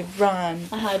stage, and we ran.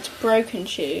 I had broken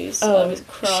shoes. I Oh, was she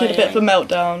crying. had a bit of a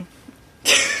meltdown.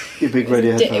 You're a big it was,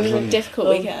 Radiohead it fan, was a aren't you? difficult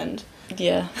Oh. weekend.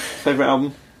 Yeah. Favourite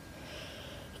album?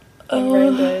 And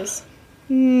rainbows.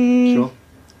 Sure.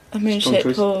 A moon Strong shaped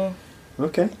choice. pool.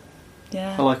 Okay,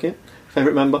 Yeah. I like it.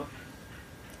 Favourite member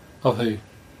Of who?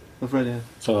 of Radiohead?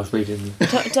 So I was reading.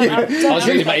 Don't have, I was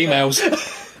reading my emails.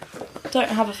 don't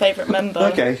have a favourite member.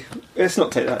 Okay, let's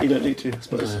not take that. You don't need to, I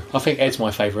suppose. I think Ed's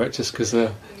my favourite, just because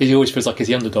he always feels like he's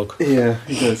the underdog. Yeah,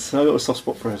 he does. I've got a soft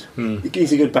spot for Ed. Hmm.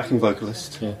 He's a good backing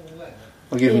vocalist. Yeah.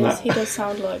 I'll give him that. He does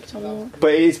sound like Tom York.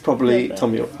 But it is probably Yeah, but-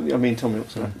 Tom York. I mean, Tom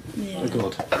York's a Yeah.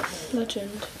 god.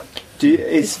 Legend. Do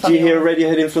you funny hear a one.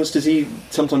 Radiohead influence?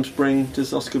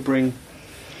 Does Oscar bring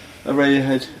a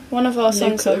Radiohead? One of our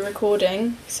songs Luca. that we're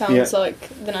recording sounds Yeah. like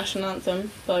the national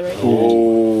anthem by Radiohead,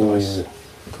 Oh, nice.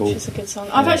 Cool. which is a good song.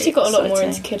 I've actually got a lot more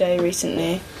into Exciting. Kid A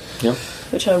recently, Yeah.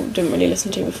 which I didn't really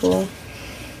listen to before.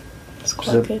 It's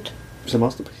quite So- good. It's a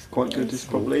masterpiece. Quite good. Yes. It's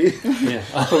probably Yeah.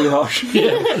 probably harsh.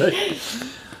 yeah. It's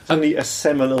only a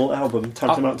seminal album,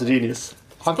 tantamount to genius.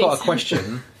 I've got a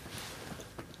question,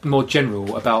 more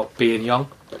general, about being young.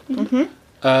 Mm-hmm.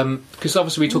 Because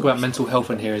obviously we talk about mental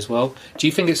health in here as well. Do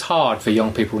you think it's hard for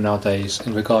young people nowadays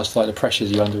in regards to like the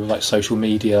pressures you're under with like social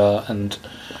media and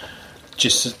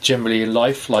just generally in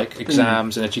life, like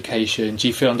exams and education? Do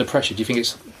you feel under pressure? Do you think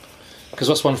it's... Because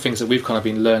that's one of the things that we've kind of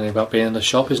been learning about being in the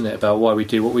shop, isn't it? About why we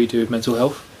do what we do with mental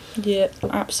health. Yeah, I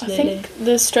absolutely. think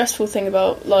the stressful thing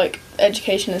about like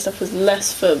education and stuff was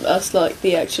less for us, like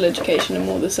the actual education, and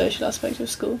more the social aspect of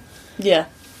school. Yeah.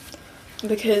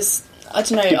 Because I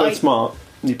don't know, You're both smart.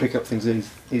 You pick up things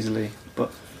easily,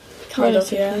 but kind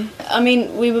of, yeah. I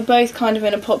mean, we were both kind of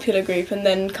in a popular group, and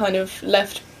then kind of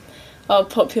left our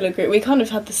popular group. We kind of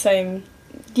had the same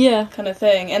kind of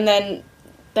thing, and then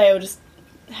they all just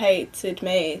hated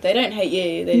me. They don't hate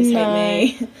you, they just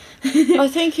hate me. I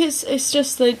think it's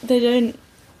just they don't...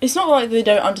 It's not like they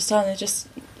don't understand, they're just...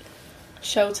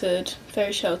 Sheltered,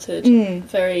 very sheltered, Mm.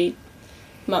 very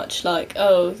much like,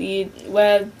 oh, you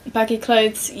wear baggy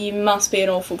clothes, you must be an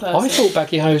awful person. I thought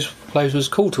baggy clothes was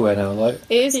cool to wear now. Like,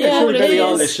 It is, Yeah, cool, surely it Billie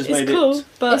is. Eilish has made It's cool, it.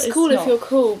 but It's cool not. if you're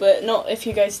cool, but not if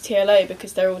you go to TLA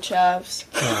because they're all chavs.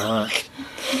 oh, right.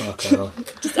 Okay, well.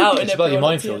 Just out in It's about your everyone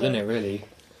minefield, together. isn't it? Really.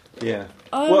 Yeah.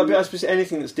 Well, I suppose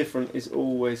anything that's different is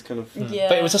always kind of... Yeah.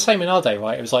 But it was the same in our day,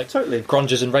 right? It was like Totally.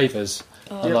 grungers and ravers.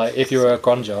 Oh. And like, if you were a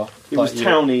grunger, It like, was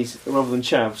townies rather than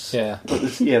chavs. Yeah. But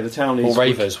the townies... Or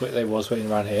ravers, they was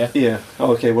written around here. Yeah.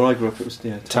 Oh, okay. Where I grew up, it was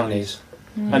Townies.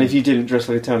 And if you didn't dress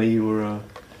like a townie, you were...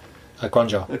 A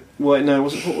grunger. Wait, no,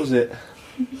 what was it?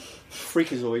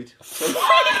 Freakazoid.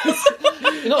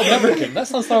 You're not American. That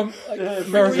sounds like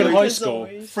American high school.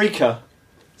 Freaker.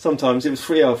 Sometimes it was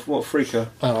freaker.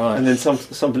 Oh, right. And then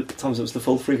sometimes it was the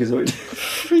full freakazoid.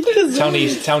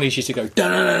 Townies used to go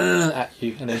 "Dun-dun-dun-dun" at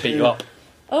you and then beat you up.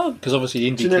 Oh, Because obviously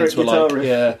the indie Generic kids were guitar like,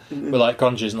 riff. were like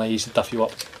grungers and they used to duff you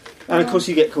up. And of course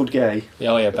you get called gay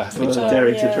Yeah, oh yeah, back. for Yeah.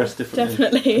 daring to yeah, dress differently.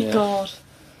 Definitely. Yeah. God.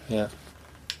 Yeah.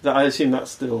 I assume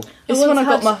that's still... It's I when I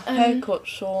once got had, my hair cut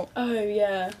short. Oh,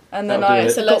 yeah. And then That'll I do it.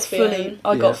 It's a got lesbian. fully...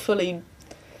 I Yeah. got fully...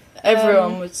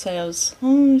 Everyone would say I was...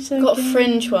 Oh, you're so Got gay.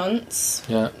 fringe once,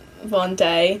 Yeah. one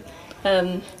day.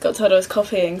 Got told I was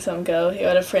copying some girl who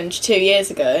had a fringe 2 years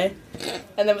ago.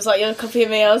 And then was like, you're copying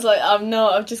me. I was like, I'm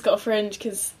not, I've just got a fringe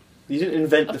because You didn't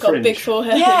invent I've the got a fringe. big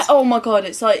forehead. Yeah, oh my god,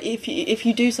 it's like if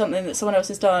you do something that someone else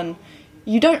has done,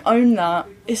 you don't own that.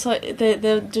 It's like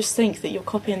they'll just think that you're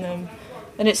copying them.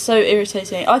 And it's so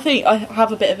irritating. I think I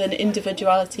have a bit of an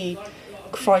individuality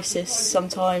crisis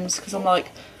sometimes because I'm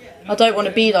like, I don't want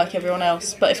to be like everyone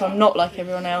else, but if I'm not like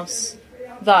everyone else,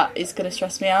 that is going to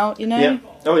stress me out, you know? Yeah.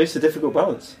 Oh, it's a difficult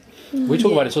balance. We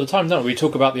talk about this all the time, don't we? We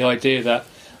talk about the idea that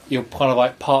you're kind of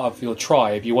like part of your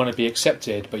tribe. You want to be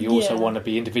accepted, but you also Yeah. want to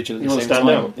be individual at You the want same to stand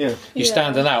time. out. Yeah. You're Yeah.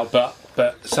 standing out, but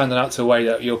standing out to a way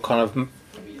that your kind of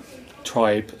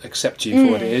tribe accept you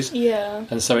for what it is. Yeah.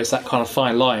 And so it's that kind of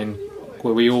fine line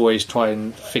where we always try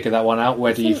and figure that one out.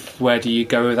 Where do you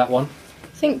go with that one?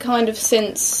 I think kind of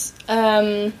since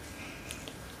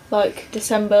like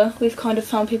December, we've kind of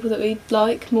found people that we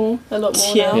like a lot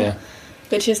more Yeah. now, Yeah.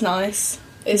 which is nice.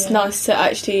 It's Yeah. nice to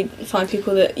actually find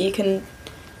people that you can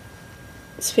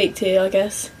speak to, I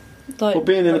guess. Like, Well,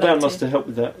 being in the band related. must have helped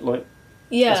with that. Like,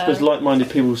 Yeah. I suppose like-minded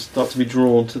people start to be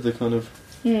drawn to the kind of...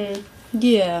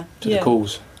 Yeah, To yeah. the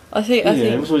calls. I think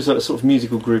it was always like a sort of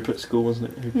musical group at school, wasn't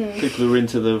it? People who were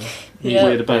into the Yeah.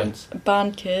 weirder bands.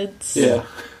 band kids. Yeah.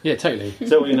 Yeah, totally. Is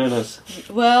that what you're known as?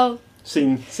 Well,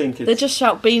 Scene kids? they just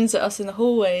shout beans at us in the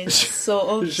hallways, sort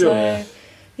of. Sure. So,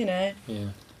 you know. Yeah.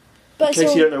 But In it's case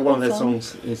all- you don't know, one of all their fun.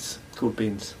 songs is called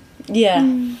Beans. Yeah.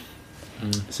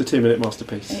 It's a 2-minute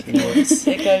masterpiece.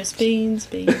 It goes beans,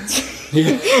 beans.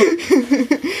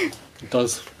 It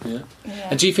does. Yeah. Yeah.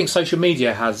 And do you think social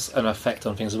media has an effect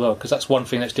on things as well? Because that's one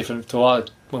thing that's different to our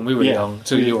when we were Yeah. young,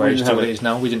 to We your didn't age, to have what it it. is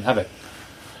now. We didn't have it.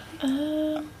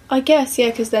 I guess,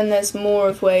 yeah, because then there's more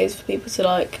of ways for people to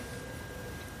like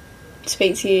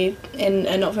speak to you in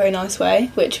a not very nice way,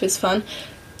 which was fun.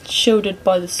 Shielded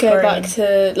by the screen. Go back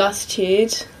to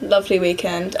Latitude, lovely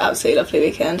weekend, absolutely lovely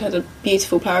weekend. Had a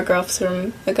beautiful paragraphs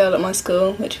from a girl at my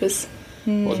school, which was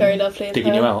very lovely. of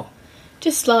Digging her. you out.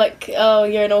 Just like, oh,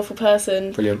 you're an awful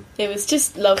person. Brilliant. It was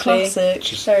just lovely. Classic.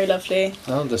 Very lovely.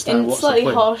 I understand In what's slightly the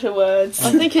point. harsher words.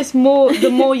 I think it's more the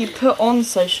more you put on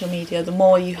social media, the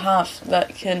more you have that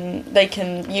they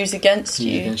can use against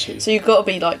Use you. against you. So you've got to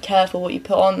be like careful what you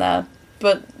put on there.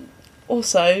 But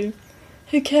also,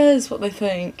 who cares what they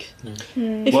think?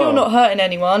 If Well- you're not hurting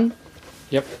anyone,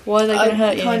 Yep. why are they going to hurt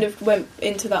I you? kind of went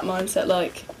into that mindset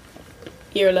like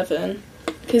year 11.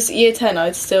 Because year 10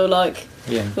 I'd still like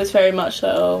Yeah. was very much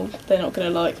like, oh, they're not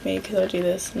going to like me because I do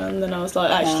this, and then I was like,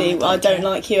 actually, I don't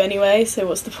like you anyway, so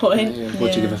what's the point? Yeah,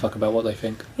 what do you give a fuck about what they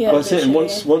think? Yeah, Well, that's it. And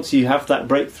literally. once you have that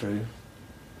breakthrough,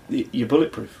 you're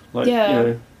bulletproof. Like, Yeah. you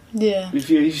know, Yeah. if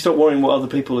you stop worrying what other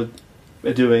people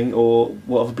are doing or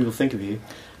what other people think of you,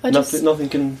 nothing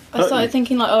can I hurt started you.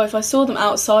 thinking like, oh, if I saw them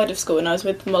outside of school and I was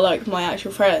with my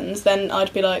actual friends, then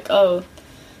I'd be like, oh,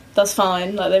 that's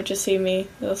fine. Like they've just seen me,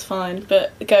 that's fine.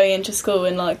 But going into school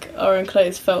in like our own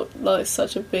clothes felt like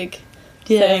such a big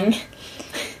thing.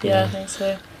 Yeah, I think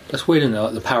so. That's weird, isn't it?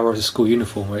 Like the power of the school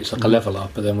uniform, where it's like a level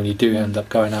up, but then when you do end up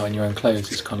going out in your own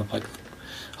clothes, it's kind of like,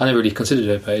 I never really considered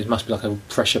it, but it must be like a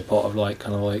pressure pot of like,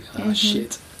 kind of like,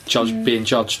 shit, being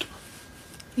judged.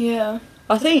 Yeah.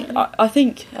 I think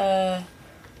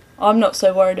I'm not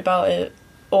so worried about it,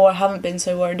 or I haven't been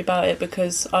so worried about it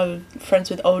because I'm friends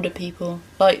with older people.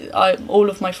 Like all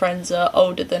of my friends are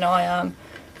older than I am,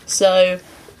 so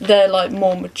they're like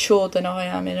more mature than I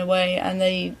am in a way, and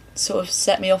they sort of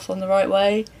set me off on the right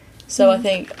way. So I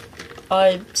think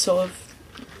I sort of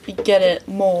get it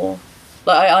more.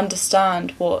 Like I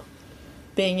understand what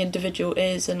being individual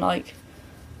is, and like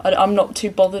I'm not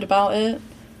too bothered about it.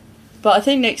 But I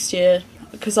think next year,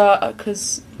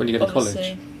 because When you go to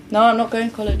college? No, I'm not going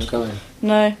to college. You're going?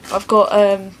 No, I've got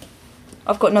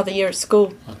another year at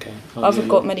school. Okay. I've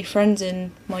got many friends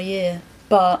in my year,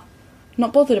 but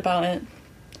not bothered about it.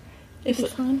 If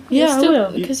it's fine. Yeah, I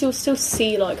will. Because you'll still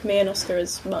see like me and Oscar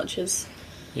as much as.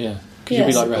 Yeah, because you'll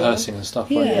be like Yeah. rehearsing and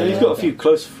stuff. Yeah. won't you? Yeah, you've got a few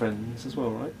close friends as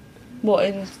well, right? What,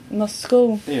 in my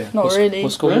school? Yeah. Not really.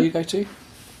 What school Huh? do you go to?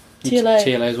 TLA.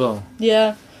 TLA as well.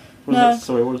 Yeah, What No. is that?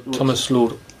 Sorry, what Thomas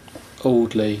Lord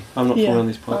Audley. I'm not Yeah. from on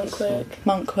these parts. Quick.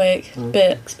 Monkwick,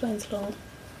 bit Explains a lot.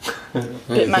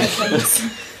 bit mountains.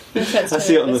 I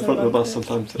see it on the front of the bus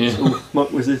sometimes. Yeah. Oh,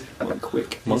 Monk was it? Monk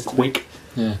Quick. Quick.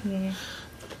 Yeah.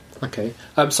 Okay.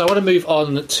 So I want to move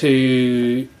on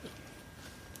to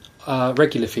a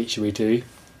regular feature we do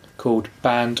called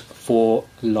Band for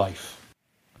Life.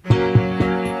 One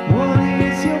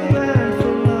is your plan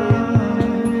for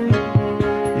love,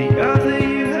 the other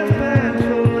you have planned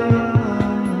for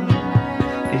love.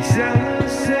 They sound the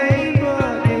same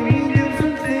but they mean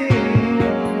different things.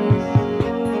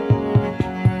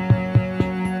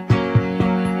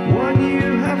 One you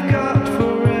have got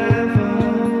forever,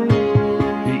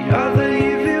 the other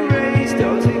you've erased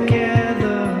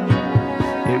altogether.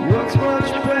 It works much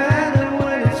better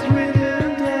when it's written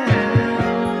down.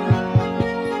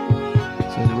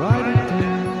 So write it down.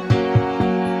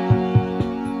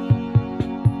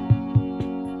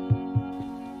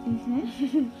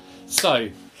 So,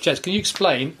 Jez, can you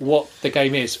explain what the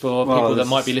game is for Well, people that this-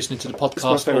 might be listening to the my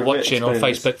podcast or favourite watching on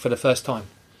experience. Facebook for the first time?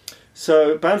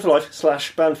 So, Band for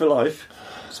Life / Band for Life,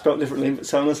 spelt differently but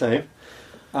sound the same.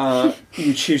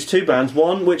 You choose two bands.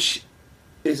 One which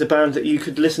is a band that you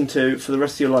could listen to for the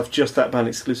rest of your life, just that band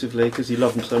exclusively, because you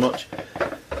love them so much.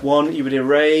 One you would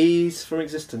erase from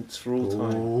existence for all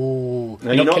time. Ooh.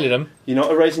 No, You're not killing them. You're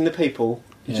not erasing the people,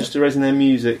 you're Yeah. just erasing their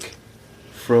music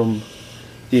from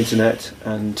the internet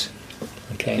and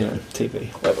Okay. TV,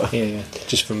 whatever. Yeah.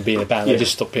 Just from being a band, Yeah. they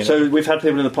just stop being So we've had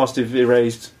people in the past who've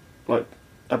erased like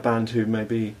a band who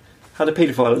maybe had a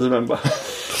paedophile as a member,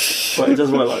 but it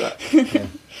doesn't work like that.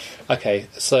 Okay,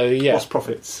 so yeah. Lost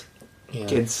profits, Yeah.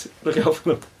 kids, look out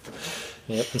for them.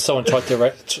 Yeah. And someone tried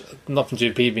to nothing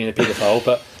to do with being a paedophile,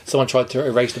 but someone tried to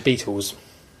erase the Beatles.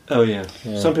 Oh yeah,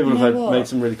 Yeah. some people You have know what? made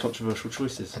some really controversial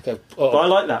choices, Okay. but I Oh,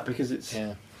 like that because it's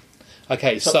yeah.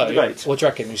 Okay, It's up so for debate. what do you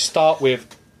reckon? You start with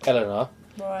Eleanor.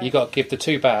 Right. You got to give the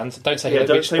two bands. Don't say yeah.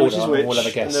 Don't which say order, which is which, and we'll have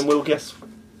a guess. and then we'll guess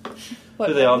Wait,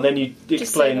 who they are, and then you say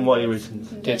explain them why both. you're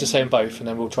reasons. Yeah, just say them both, and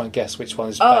then we'll try and guess which one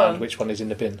is Oh. banned, which one is in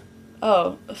the bin.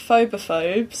 Oh,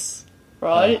 Phobophobes,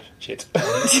 right? Ah, shit.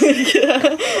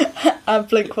 And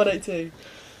Blink 182.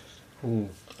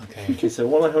 Okay. Okay, so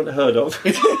one I haven't heard of.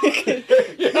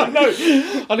 I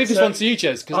know. I'll leave this So, one to you,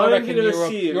 Jez, because I I'm reckon gonna you're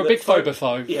assume a that big pho-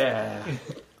 phobophobe. Yeah,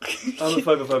 I'm a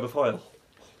phobophobophile.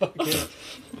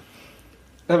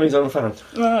 That means I'm a fan.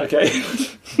 Right. Okay.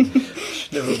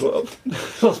 Never brought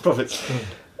up Lost Profits.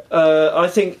 I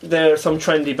think there are some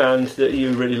trendy band that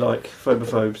you really like,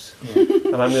 Phobophobes.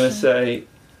 And I'm going to say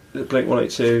that Blink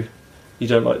 182, you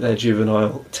don't like their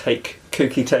juvenile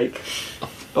kooky take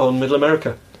on Middle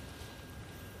America.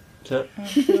 Is that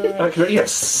accurate?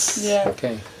 Yes! Yeah,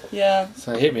 Okay. yeah.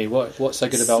 So hit me. What's so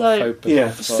good about So- phobophobia?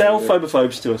 Yeah, sell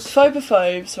Phobophobes to us.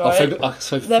 Phobophobes, Oh, right?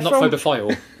 so They're not from-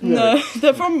 phobophile. No,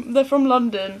 they're from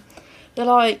London. They're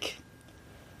like,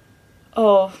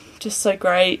 oh, just so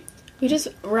great. We just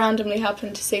randomly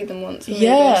happened to see them once when we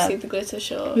Yeah. were going to see the Glitter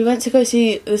Shop. We went to go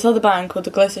see this other band called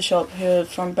the Glitter Shop, who are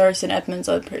from Bury St Edmunds,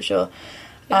 I'm pretty sure,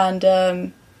 and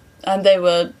they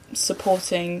were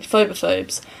supporting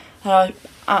Phobophobes, and I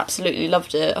absolutely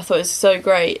loved it. I thought it was so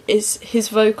great. His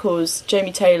vocals,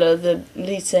 Jamie Taylor, the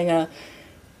lead singer.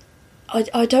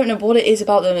 I don't know what it is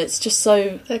about them. It's just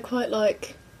so They're quite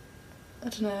like, I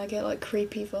don't know, I get like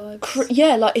creepy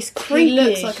vibes. like it's creepy. He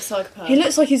looks like a psychopath. He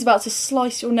looks like he's about to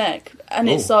slice your neck, and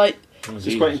it's Ooh. like,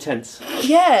 It's quite intense.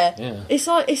 yeah, Yeah. it's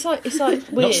like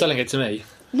weird. Not selling it to me.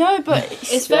 No, but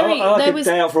It's very. I like there a was.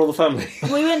 day out for all the family.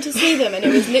 We went to see them, and it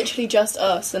was literally just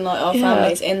us and like our Yeah.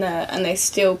 families in there, and they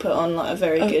still put on like a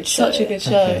very good show. such a good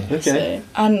show. Okay. Okay. So,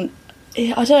 And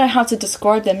I don't know how to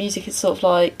describe their music. It's sort of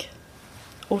like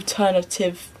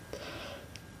alternative.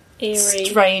 eerie,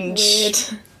 Strange. weird.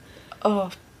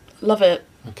 Oh, love it.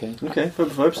 Okay. Okay,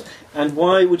 Phobophobes. And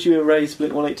why would you erase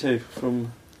Blink-182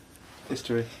 from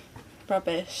history?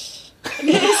 Rubbish.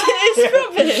 it's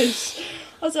rubbish.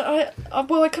 I was like,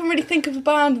 I couldn't really think of a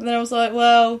band, and then I was like,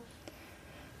 well,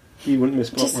 You wouldn't miss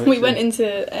Blink-182. We went into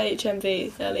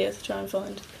HMV earlier to try and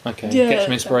find. Okay. Yeah. Get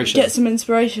some inspiration. get some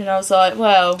inspiration. I was like,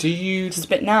 well, Do you? it's just a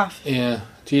bit naff. Yeah.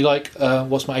 Do you like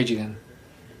What's My Age Again?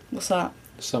 What's that?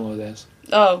 Some of theirs.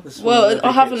 Oh, This is one of well, their I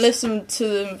big haven't hits. listened to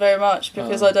them very much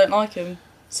because Oh. I don't like them.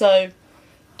 So,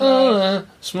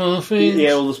 Small things.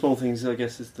 Yeah, all the small things, I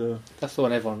guess, is the That's the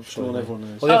one everyone. one everyone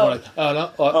knows. Well, everyone.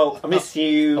 No, Oh, I miss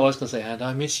you. I was going to say, and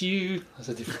I miss you. That's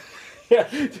a different. Yeah,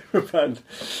 different band.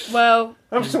 well,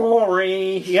 I'm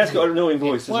sorry. He has got an annoying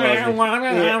voice as well.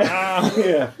 hasn't he?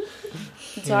 Yeah.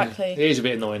 exactly. It is a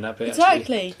bit annoying that bit.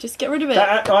 Exactly. Just get rid of it.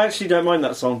 That, I actually don't mind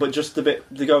that song, but just the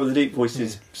guy with the deep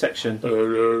voices section.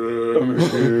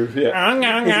 Actually. Yeah. And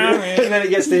then it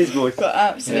gets to his voice. Got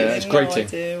absolutely Yeah, it's no grating.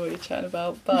 idea what you're chatting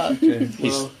about, but Okay,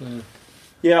 He's, well,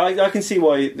 yeah, I can see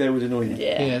why they would annoy you.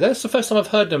 yeah. yeah, that's the first time I've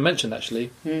heard them mentioned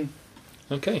actually. Hmm.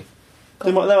 Okay.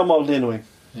 They are mildly annoying.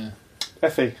 Yeah.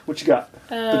 Effie, what you got?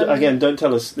 But again, don't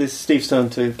tell us. This is Steve's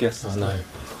turn to guess. Oh no.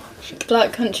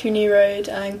 Black Country New Road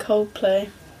and Coldplay.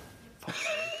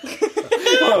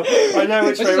 Oh, I know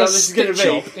which way round this is going to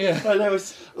stick be. job. Yeah. I know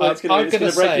it's I'm going to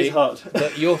gonna break say- his heart.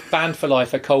 That you're banned for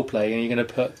life at Coldplay, and you're going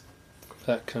to put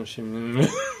that country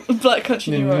Black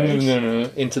Country New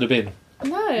Road. into the bin. No.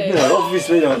 No,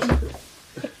 obviously not.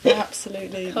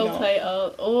 Absolutely not. Coldplay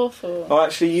are awful. Oh,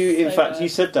 actually, you in So fact bad. you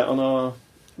said that on our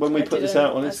when we I put this didn't.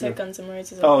 out on I said Instagram. Guns N'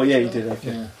 Roses. I'm Oh pretty yeah, you sure. did.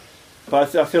 Okay, Yeah.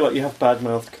 but I feel like you have bad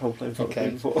mouthed Coldplay in front Okay. of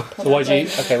me before. So why do you?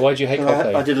 Okay, why do you hate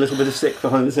Coldplay? I did a little bit of stick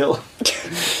behind this hill.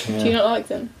 Do you not like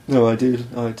them? No, I do.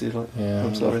 I do like. Yeah, I'm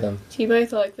I sorry. love them. Do you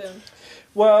both like them?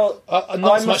 Well, Not I so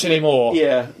must much admit- anymore.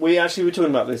 yeah, we actually were talking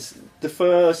about this. The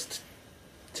first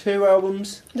two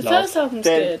albums. The Love. first album's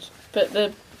Then- good, but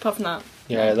apart from that,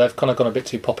 Yeah, they've kind of gone a bit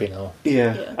too poppy now.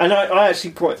 Yeah, Yeah. and I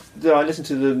actually I listened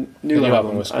to the new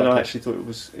album, was quite and I good. actually thought it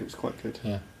was quite good.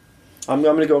 Yeah. I'm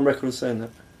going to go on record as saying that.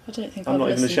 I don't think I'm I've not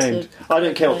even listened ashamed. to I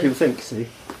don't care what Coldplay. people think. See,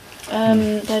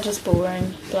 they're just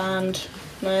boring, bland,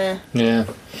 meh. Yeah,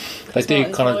 they do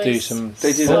Martin's kind of do voice. some.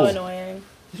 They do So that. annoying.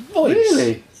 voice.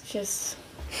 Really? It's just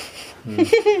Hmm.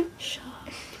 shut up.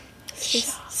 It's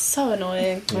just so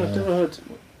annoying. I've never heard.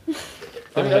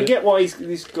 I Never I get why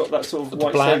he's got that sort of The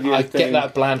white bland, saviour I thing. get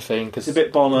that bland thing because It's a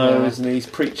bit Bono, Yeah. isn't he? He's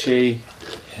preachy.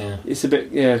 Yeah, It's a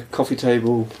bit coffee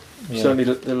table. yeah, Certainly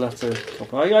the latter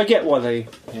couple. I get why they.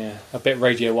 yeah, a bit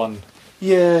Radio One.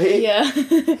 Yeah, Yeah.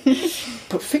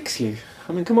 but fix you.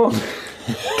 I mean, come on.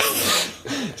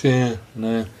 Yeah,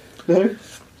 no. No,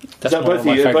 That's is that one both of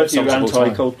my of you? favourite Both of you songs of all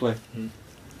anti time. Coldplay.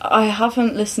 I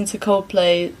haven't listened to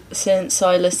Coldplay since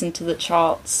I listened to the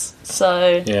charts,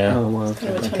 so Yeah, Oh wow. Kind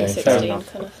of a Okay, 2016 fair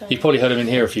enough. kind of thing. you probably heard them in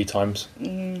here a few times.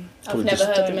 mm, I've probably never just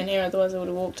heard them don't. in here, otherwise I would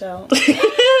have walked out.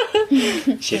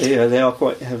 Yeah, they are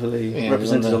quite heavily Yeah,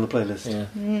 represented on on the playlist. Yeah,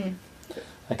 mm.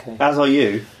 okay. As are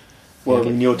you. Well, Yeah.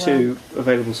 I mean, your two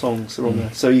available songs are on Mm.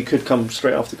 there, so you could come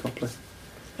straight after Coldplay.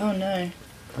 Oh no!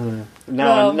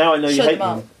 Now, now I know you shut hate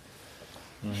them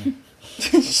them.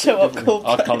 Mm. Show up,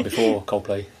 Coldplay. I'd come before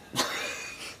Coldplay.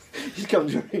 You come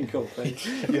during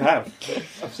Coldplay. You have.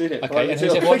 I've seen it. Okay, Right, and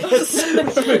who's until-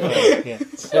 everyone? Yeah.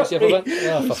 Who's the other one?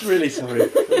 Oh, I'm really sorry.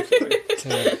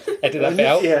 yeah. Edit that bit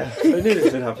out. Yeah, I knew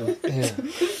this would happen.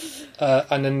 Yeah.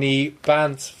 And then the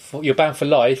bands, your band for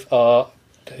life are.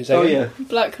 Who's that Oh again? yeah.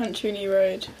 Black Country New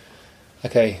Road.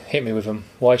 Okay, hit me with them.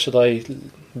 Why should I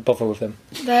bother with them?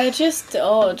 They're just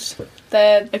odd.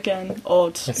 They're Again,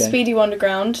 odd. Okay. Speedy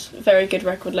Wonderground, very good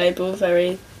record label,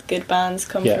 very good bands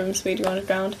come Yeah. from Speedy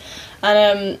Wonderground.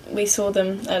 And we saw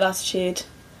them at Latitude,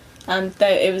 and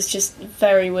it was just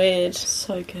very weird.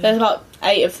 So good. There's about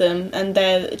 8 of them, and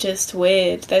they're just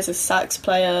weird. There's a sax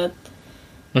player,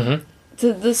 Mm-hmm.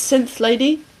 The synth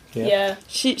lady. Yeah. Yeah.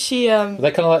 She Are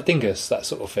they kind of like Dingus, that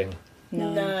sort of thing?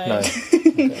 no. No.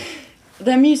 Okay.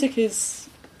 Their music is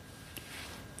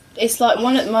It's like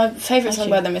one of my favourite song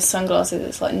Thank by you. them is Sunglasses.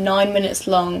 It's like 9 minutes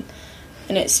long,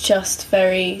 and it's just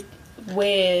very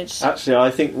weird. Actually,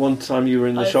 I think one time you were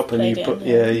in the I've shop and you played put it,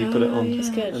 yeah. you put it Oh, on, yeah. It's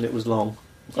good. and it was long.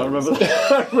 I It remember was-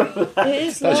 that. it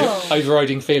is That's your long.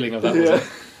 overriding feeling of that, was Yeah. it?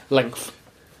 Length.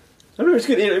 I remember it was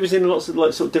good. It was in lots of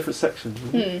like sort of different sections.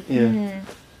 wasn't it? Yeah, Mm.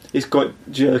 it's quite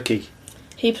jerky.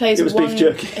 He plays It was beef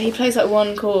jerky. He plays like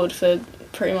one chord for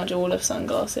pretty much all of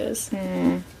Sunglasses.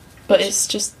 Mm. But it's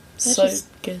just They're so just-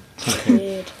 good.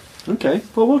 Weird. Okay,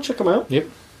 well we'll check them out.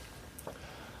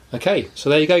 Okay, so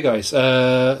there you go, guys.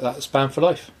 That's Band for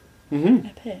Life. Mm-hmm.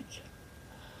 Epic.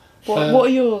 Uh, What are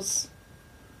yours?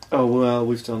 Oh well,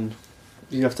 we've done.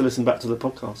 You have to listen back to the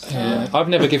podcast. I've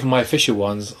never given my official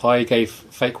ones. I gave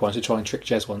fake ones to try and trick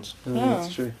Jez once. Oh, Oh.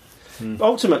 That's true. Mm.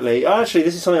 Ultimately, actually,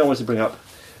 this is something I wanted to bring up.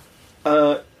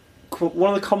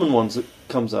 One of the common ones that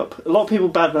comes up. A lot of people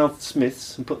badmouth the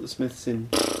Smiths and put the Smiths in.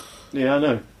 Yeah, I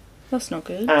know. That's not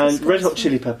good. And Red Hot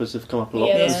Chili Peppers have come up a lot.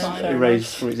 Yeah, that's as fine.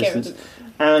 erased from Get rid existence. of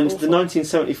And awful. the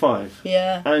 1975.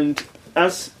 Yeah. And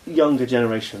as younger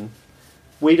generation,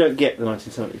 we don't get the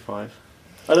 1975.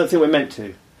 I don't think we're meant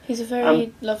to. He's a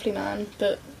very lovely man,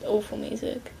 but awful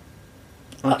music.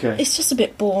 Okay. It's just a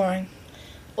bit boring.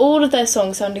 All of their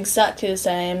songs sound exactly the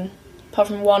same, apart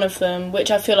from one of them,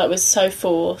 which I feel like was so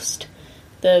forced.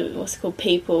 What's it called,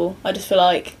 People. I just feel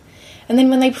like... And then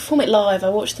when they perform it live, I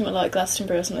watched them at like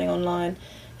Glastonbury or something online,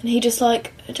 and he just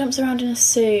like jumps around in a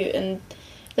suit, and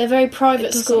they're very private It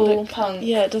doesn't school look- punk.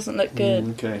 Yeah, it doesn't look good.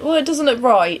 Okay. Well, it doesn't look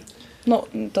right.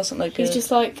 It doesn't look good. He's just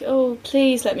like, oh,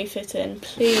 please let me fit in,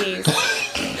 please.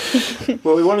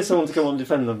 Well, we wanted someone to come on and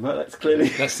defend them, but that's clearly,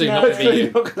 That's the No. not that's to be clearly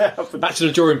you. not going to happen. Back to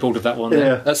the drawing board of that one. Then.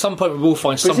 Yeah. At some point, we will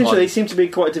find But essentially, someone. they seem to be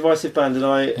quite a divisive band,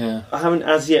 and Yeah. I haven't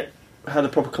as yet had a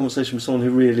proper conversation with someone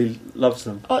who really loves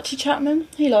them. Archie Chapman,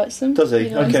 he likes them. Does he?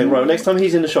 He likes Okay, them. right. Next time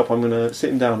he's in the shop, I'm going to sit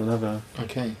him down and have a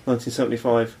Okay.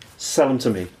 1975 sell them to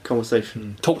me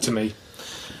conversation. Talk to me.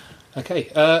 Okay,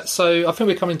 so I think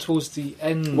we're coming towards the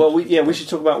end. Well, we should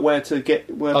talk about where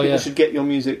people yeah. should get your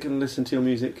music and listen to your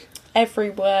music.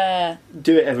 Everywhere.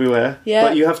 Do it everywhere. Yeah.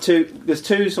 But you have there's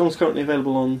 2 songs currently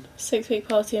available on, 6 Week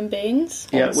Party and Beans.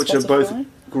 yeah, On which are both Spotify.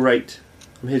 great.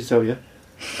 I'm here to tell you.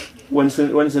 When's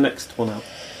the next one out?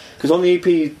 Because on the EP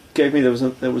you gave me there was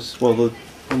a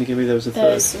third.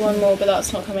 There's one more, but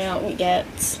that's not coming out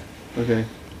yet. Okay.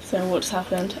 So what just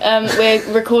happened?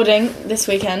 We're recording this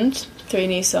weekend 3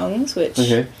 new songs, which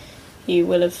Okay.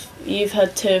 you've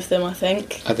heard 2 of them, I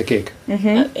think, At the gig.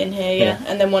 Mm-hmm. in here, yeah.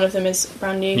 And then one of them is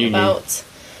brand new, New.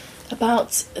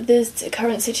 about the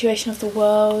current situation of the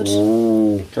world,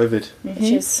 Ooh, COVID.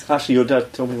 which is Actually, your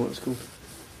dad told me what it's called.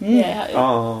 yeah,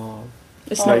 Oh.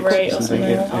 It's R not rate or something, something.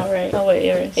 yeah. R rate. Oh, wait,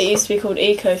 here it It is. used to be called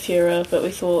Eco Furor, but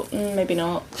we thought maybe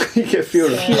not. You get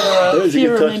Fury. Yeah. That is a good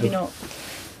Furor, title. maybe not.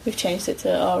 We've changed it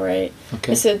to R rate.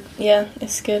 Okay.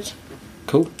 It's good.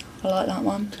 Cool. I like that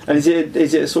one. And is it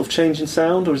a sort of change in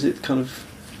sound, or is it kind of?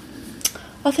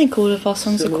 I think all of our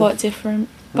songs Similar. are quite different,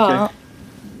 but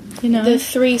you know, The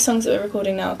 3 songs that we're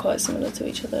recording now are quite similar to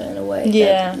each other in a way.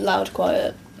 Yeah. They're loud,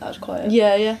 quiet, loud, quiet.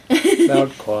 yeah.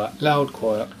 Loud, quiet. Loud,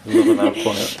 quiet. Love a loud,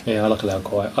 quiet. Yeah, I like a loud,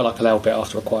 quiet. I like a loud bit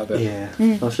after a quiet bit. Yeah.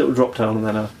 Mm. Nice little drop down and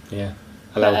then Yeah.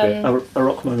 A loud bit. a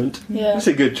rock moment. Yeah. It's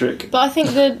a good trick. But I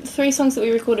think the 3 songs that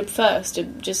we recorded first are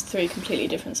just 3 completely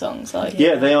different songs. Like,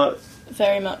 Yeah, they are.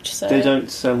 very much so. They don't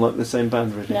sound like the same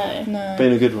band, really. No. No. But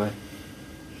in a good way.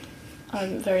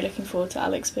 I'm very looking forward to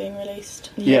Alex being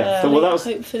released. Yeah, well, that was-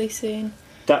 hopefully soon.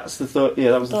 That's the third.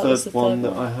 Yeah, that was the That third was the one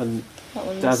third that one. I hadn't. That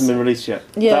one's That hasn't been released yet.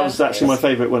 Yeah. That was actually my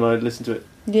favourite when I listened to it.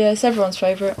 Yeah, it's everyone's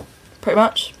favourite, pretty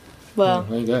much. Well,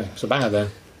 There you go. It's a banger then.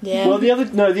 yeah. Well, the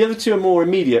other 2 are more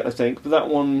immediate, I think. But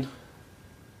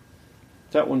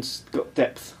that one's got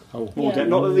depth. Oh. More Yeah. depth.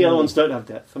 Not that the other ones don't have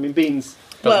depth. I mean, Beans.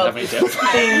 Doesn't Well, have any depth.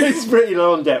 It's pretty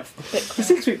low on depth. Bit The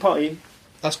 6 Week Party.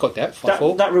 That's got depth, I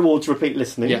thought. That rewards repeat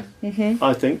listening. Yeah. Mm-hmm.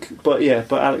 I think. But yeah,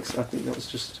 but Alex, I think that was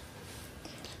just.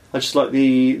 I just like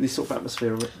the sort of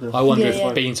atmosphere of it. I wonder Yeah, if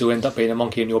yeah. Beans will end up being a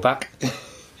monkey in your back. Like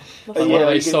Yeah, one of you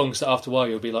those can- songs that after a while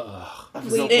you'll be like, ugh.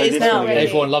 It is now, really.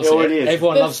 Everyone loves It it. already is.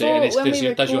 Everyone loves it, and Before, it when we does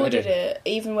your head recorded in. it,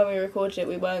 even when we recorded it,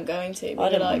 we weren't going to. We I were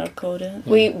didn't like, want to record it.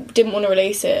 we didn't want to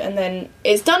release it, and then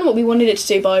it's done what we wanted it to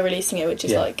do by releasing it, which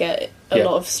is Yeah. like get a Yeah.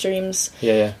 lot of streams.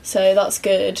 Yeah. So that's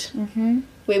good. Mm-hmm.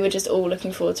 We were just all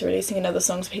looking forward to releasing another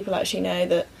song so people actually know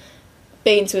that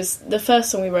Beans was the first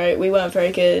song we wrote. We weren't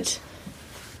very good.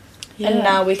 and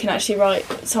now we can actually write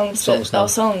Songs that now. are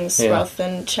songs Yeah. rather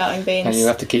than shouting beans. And you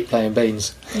have to keep playing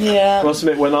beans. Yeah. I must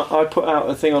admit, when I put out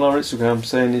a thing on our Instagram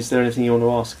saying, "Is there anything you want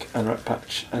to ask Anorak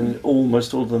Patch?" and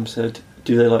almost all of them said,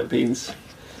 "Do they like beans,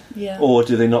 Yeah. or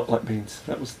do they not like beans?"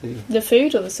 That was The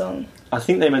food or the song? I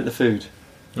think they meant the food.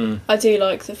 I do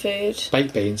like the food.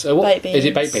 Baked beans. What? Baked Is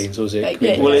it beans. baked beans or is it Baked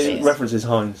green beans. Well, beans? it references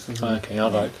Heinz. doesn't it? Okay,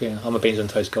 I'm a beans and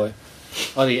toast guy.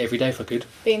 I'd eat every day if I could.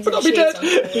 Beans But and I'll be cheese. dead.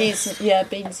 on it.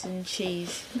 Beans and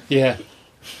cheese. Yeah.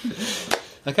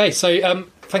 Okay, so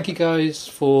thank you guys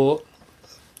for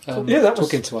Yeah, that was-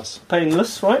 talking to us.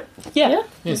 Painless, right? Yeah,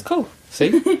 it's cool. See,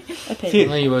 Epic. I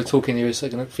know you were talking. You were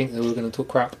going to think that we were going to talk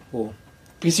crap or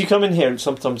Because you come in here and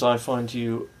sometimes I find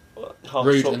you half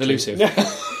rude sloppy. and elusive.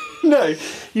 No,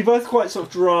 you're both quite sort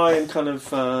of dry and kind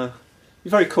of. You're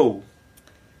very cool.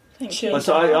 Thank Sure. you.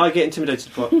 So I get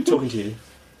intimidated by talking to you,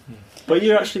 but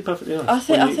you're actually perfectly nice. I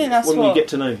think that's when what- you get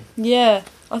to know you. Yeah,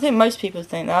 I think most people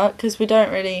think that because we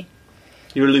don't really.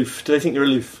 You're aloof. Do they think you're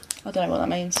aloof? I don't know what that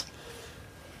means.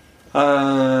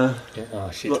 Uh, Yeah.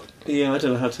 Oh shit. look, yeah, I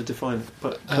don't know how to define it,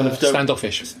 but kind of don't.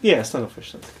 Standoffish. Yeah,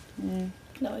 standoffish.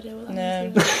 No idea what that No.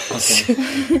 means.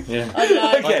 Okay. Yeah. I don't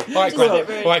know. Okay. All right, Just a Grandad. bit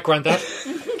rude. All right, Grandad.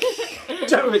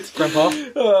 Damn it, Grandpa.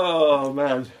 Oh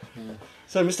man.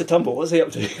 So, Mr. Tumble, what's he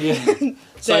up to? Yeah.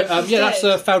 So that's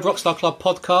the Failed Rockstar Club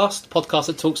podcast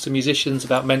that talks to musicians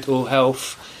about mental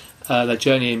health, their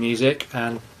journey in music,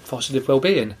 and positive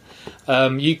well-being.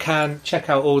 You can check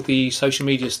out all the social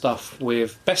media stuff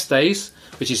with Best Days,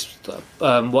 which is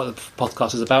what the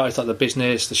podcast is about. It's like the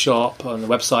business, the shop, on the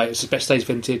website. It's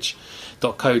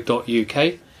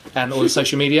bestdaysvintage.co.uk, and all the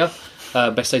social media,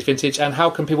 Best Days Vintage. And how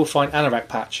can people find Anorak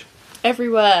Patch?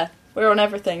 Everywhere. We're on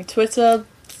everything. Twitter,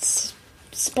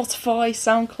 Spotify,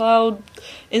 SoundCloud,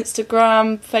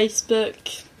 Instagram,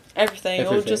 Facebook, everything. Or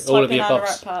Everything. just All type of in the above.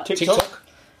 Anorak Patch. TikTok?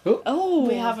 Oh,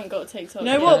 We haven't got TikTok. You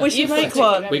know yet. what? We should You've got make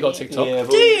TikTok, one. We got haven't you? TikTok. Yeah,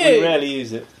 but Do we you? rarely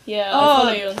use it. Yeah, Oh. I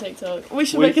follow you on TikTok. we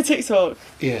should We- make a TikTok.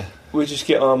 Yeah. We just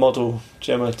get our model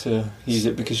Gemma to use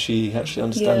it because she actually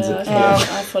understands Yeah, it.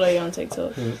 I follow you on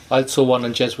TikTok. I saw one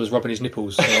and Jez was rubbing his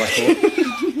nipples, so I thought,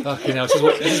 fucking hell,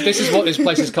 this is what this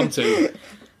place has come to.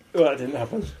 Well, that didn't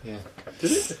happen. Yeah.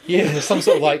 Did it? Yeah, there's some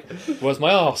sort of like, where's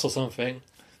my arse or something.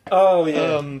 Oh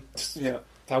yeah. Yeah.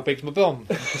 How big's my bum?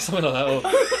 Something like that. Or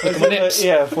look at my nips.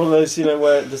 Yeah, one of those,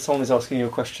 where the song is asking you a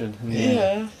question and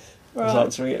Yeah. he's Right.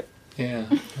 answering it. Yeah.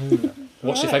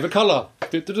 What's your favourite colour?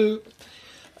 Do-do-do.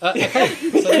 Okay.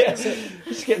 So that's it.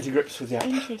 Just getting to grips with the app.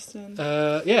 Interesting.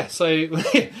 Yeah, so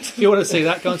if you want to see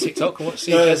that, go on TikTok and watch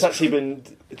No, it's CJ's actually been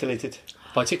deleted.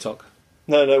 by TikTok.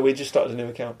 No, we just started a new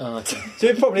account. Oh, okay. So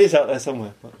it probably is out there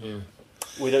somewhere, but Yeah.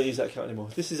 we don't use that account anymore.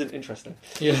 This isn't interesting.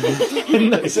 Yeah.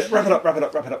 Wrap it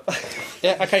up.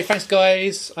 Yeah, okay, thanks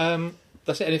guys.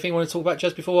 That's it. Anything you want to talk about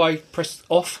just before I press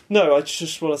off? No, I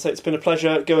just want to say it's been a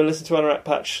pleasure. Go and listen to Anorak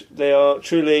Patch. They are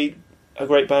truly a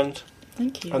great band,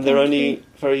 Thank you. and they're only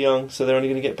very young, so they're only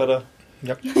going to get better.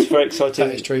 Yep. It's very exciting.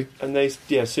 That is true. And they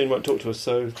soon won't talk to us,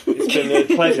 so it's been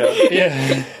a pleasure,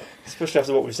 Yeah. especially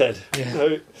after what we've said. Yeah.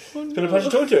 So it's been a pleasure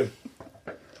talking to him.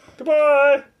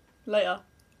 Goodbye. Later.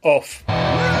 Off.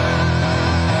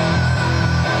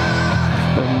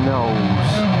 No.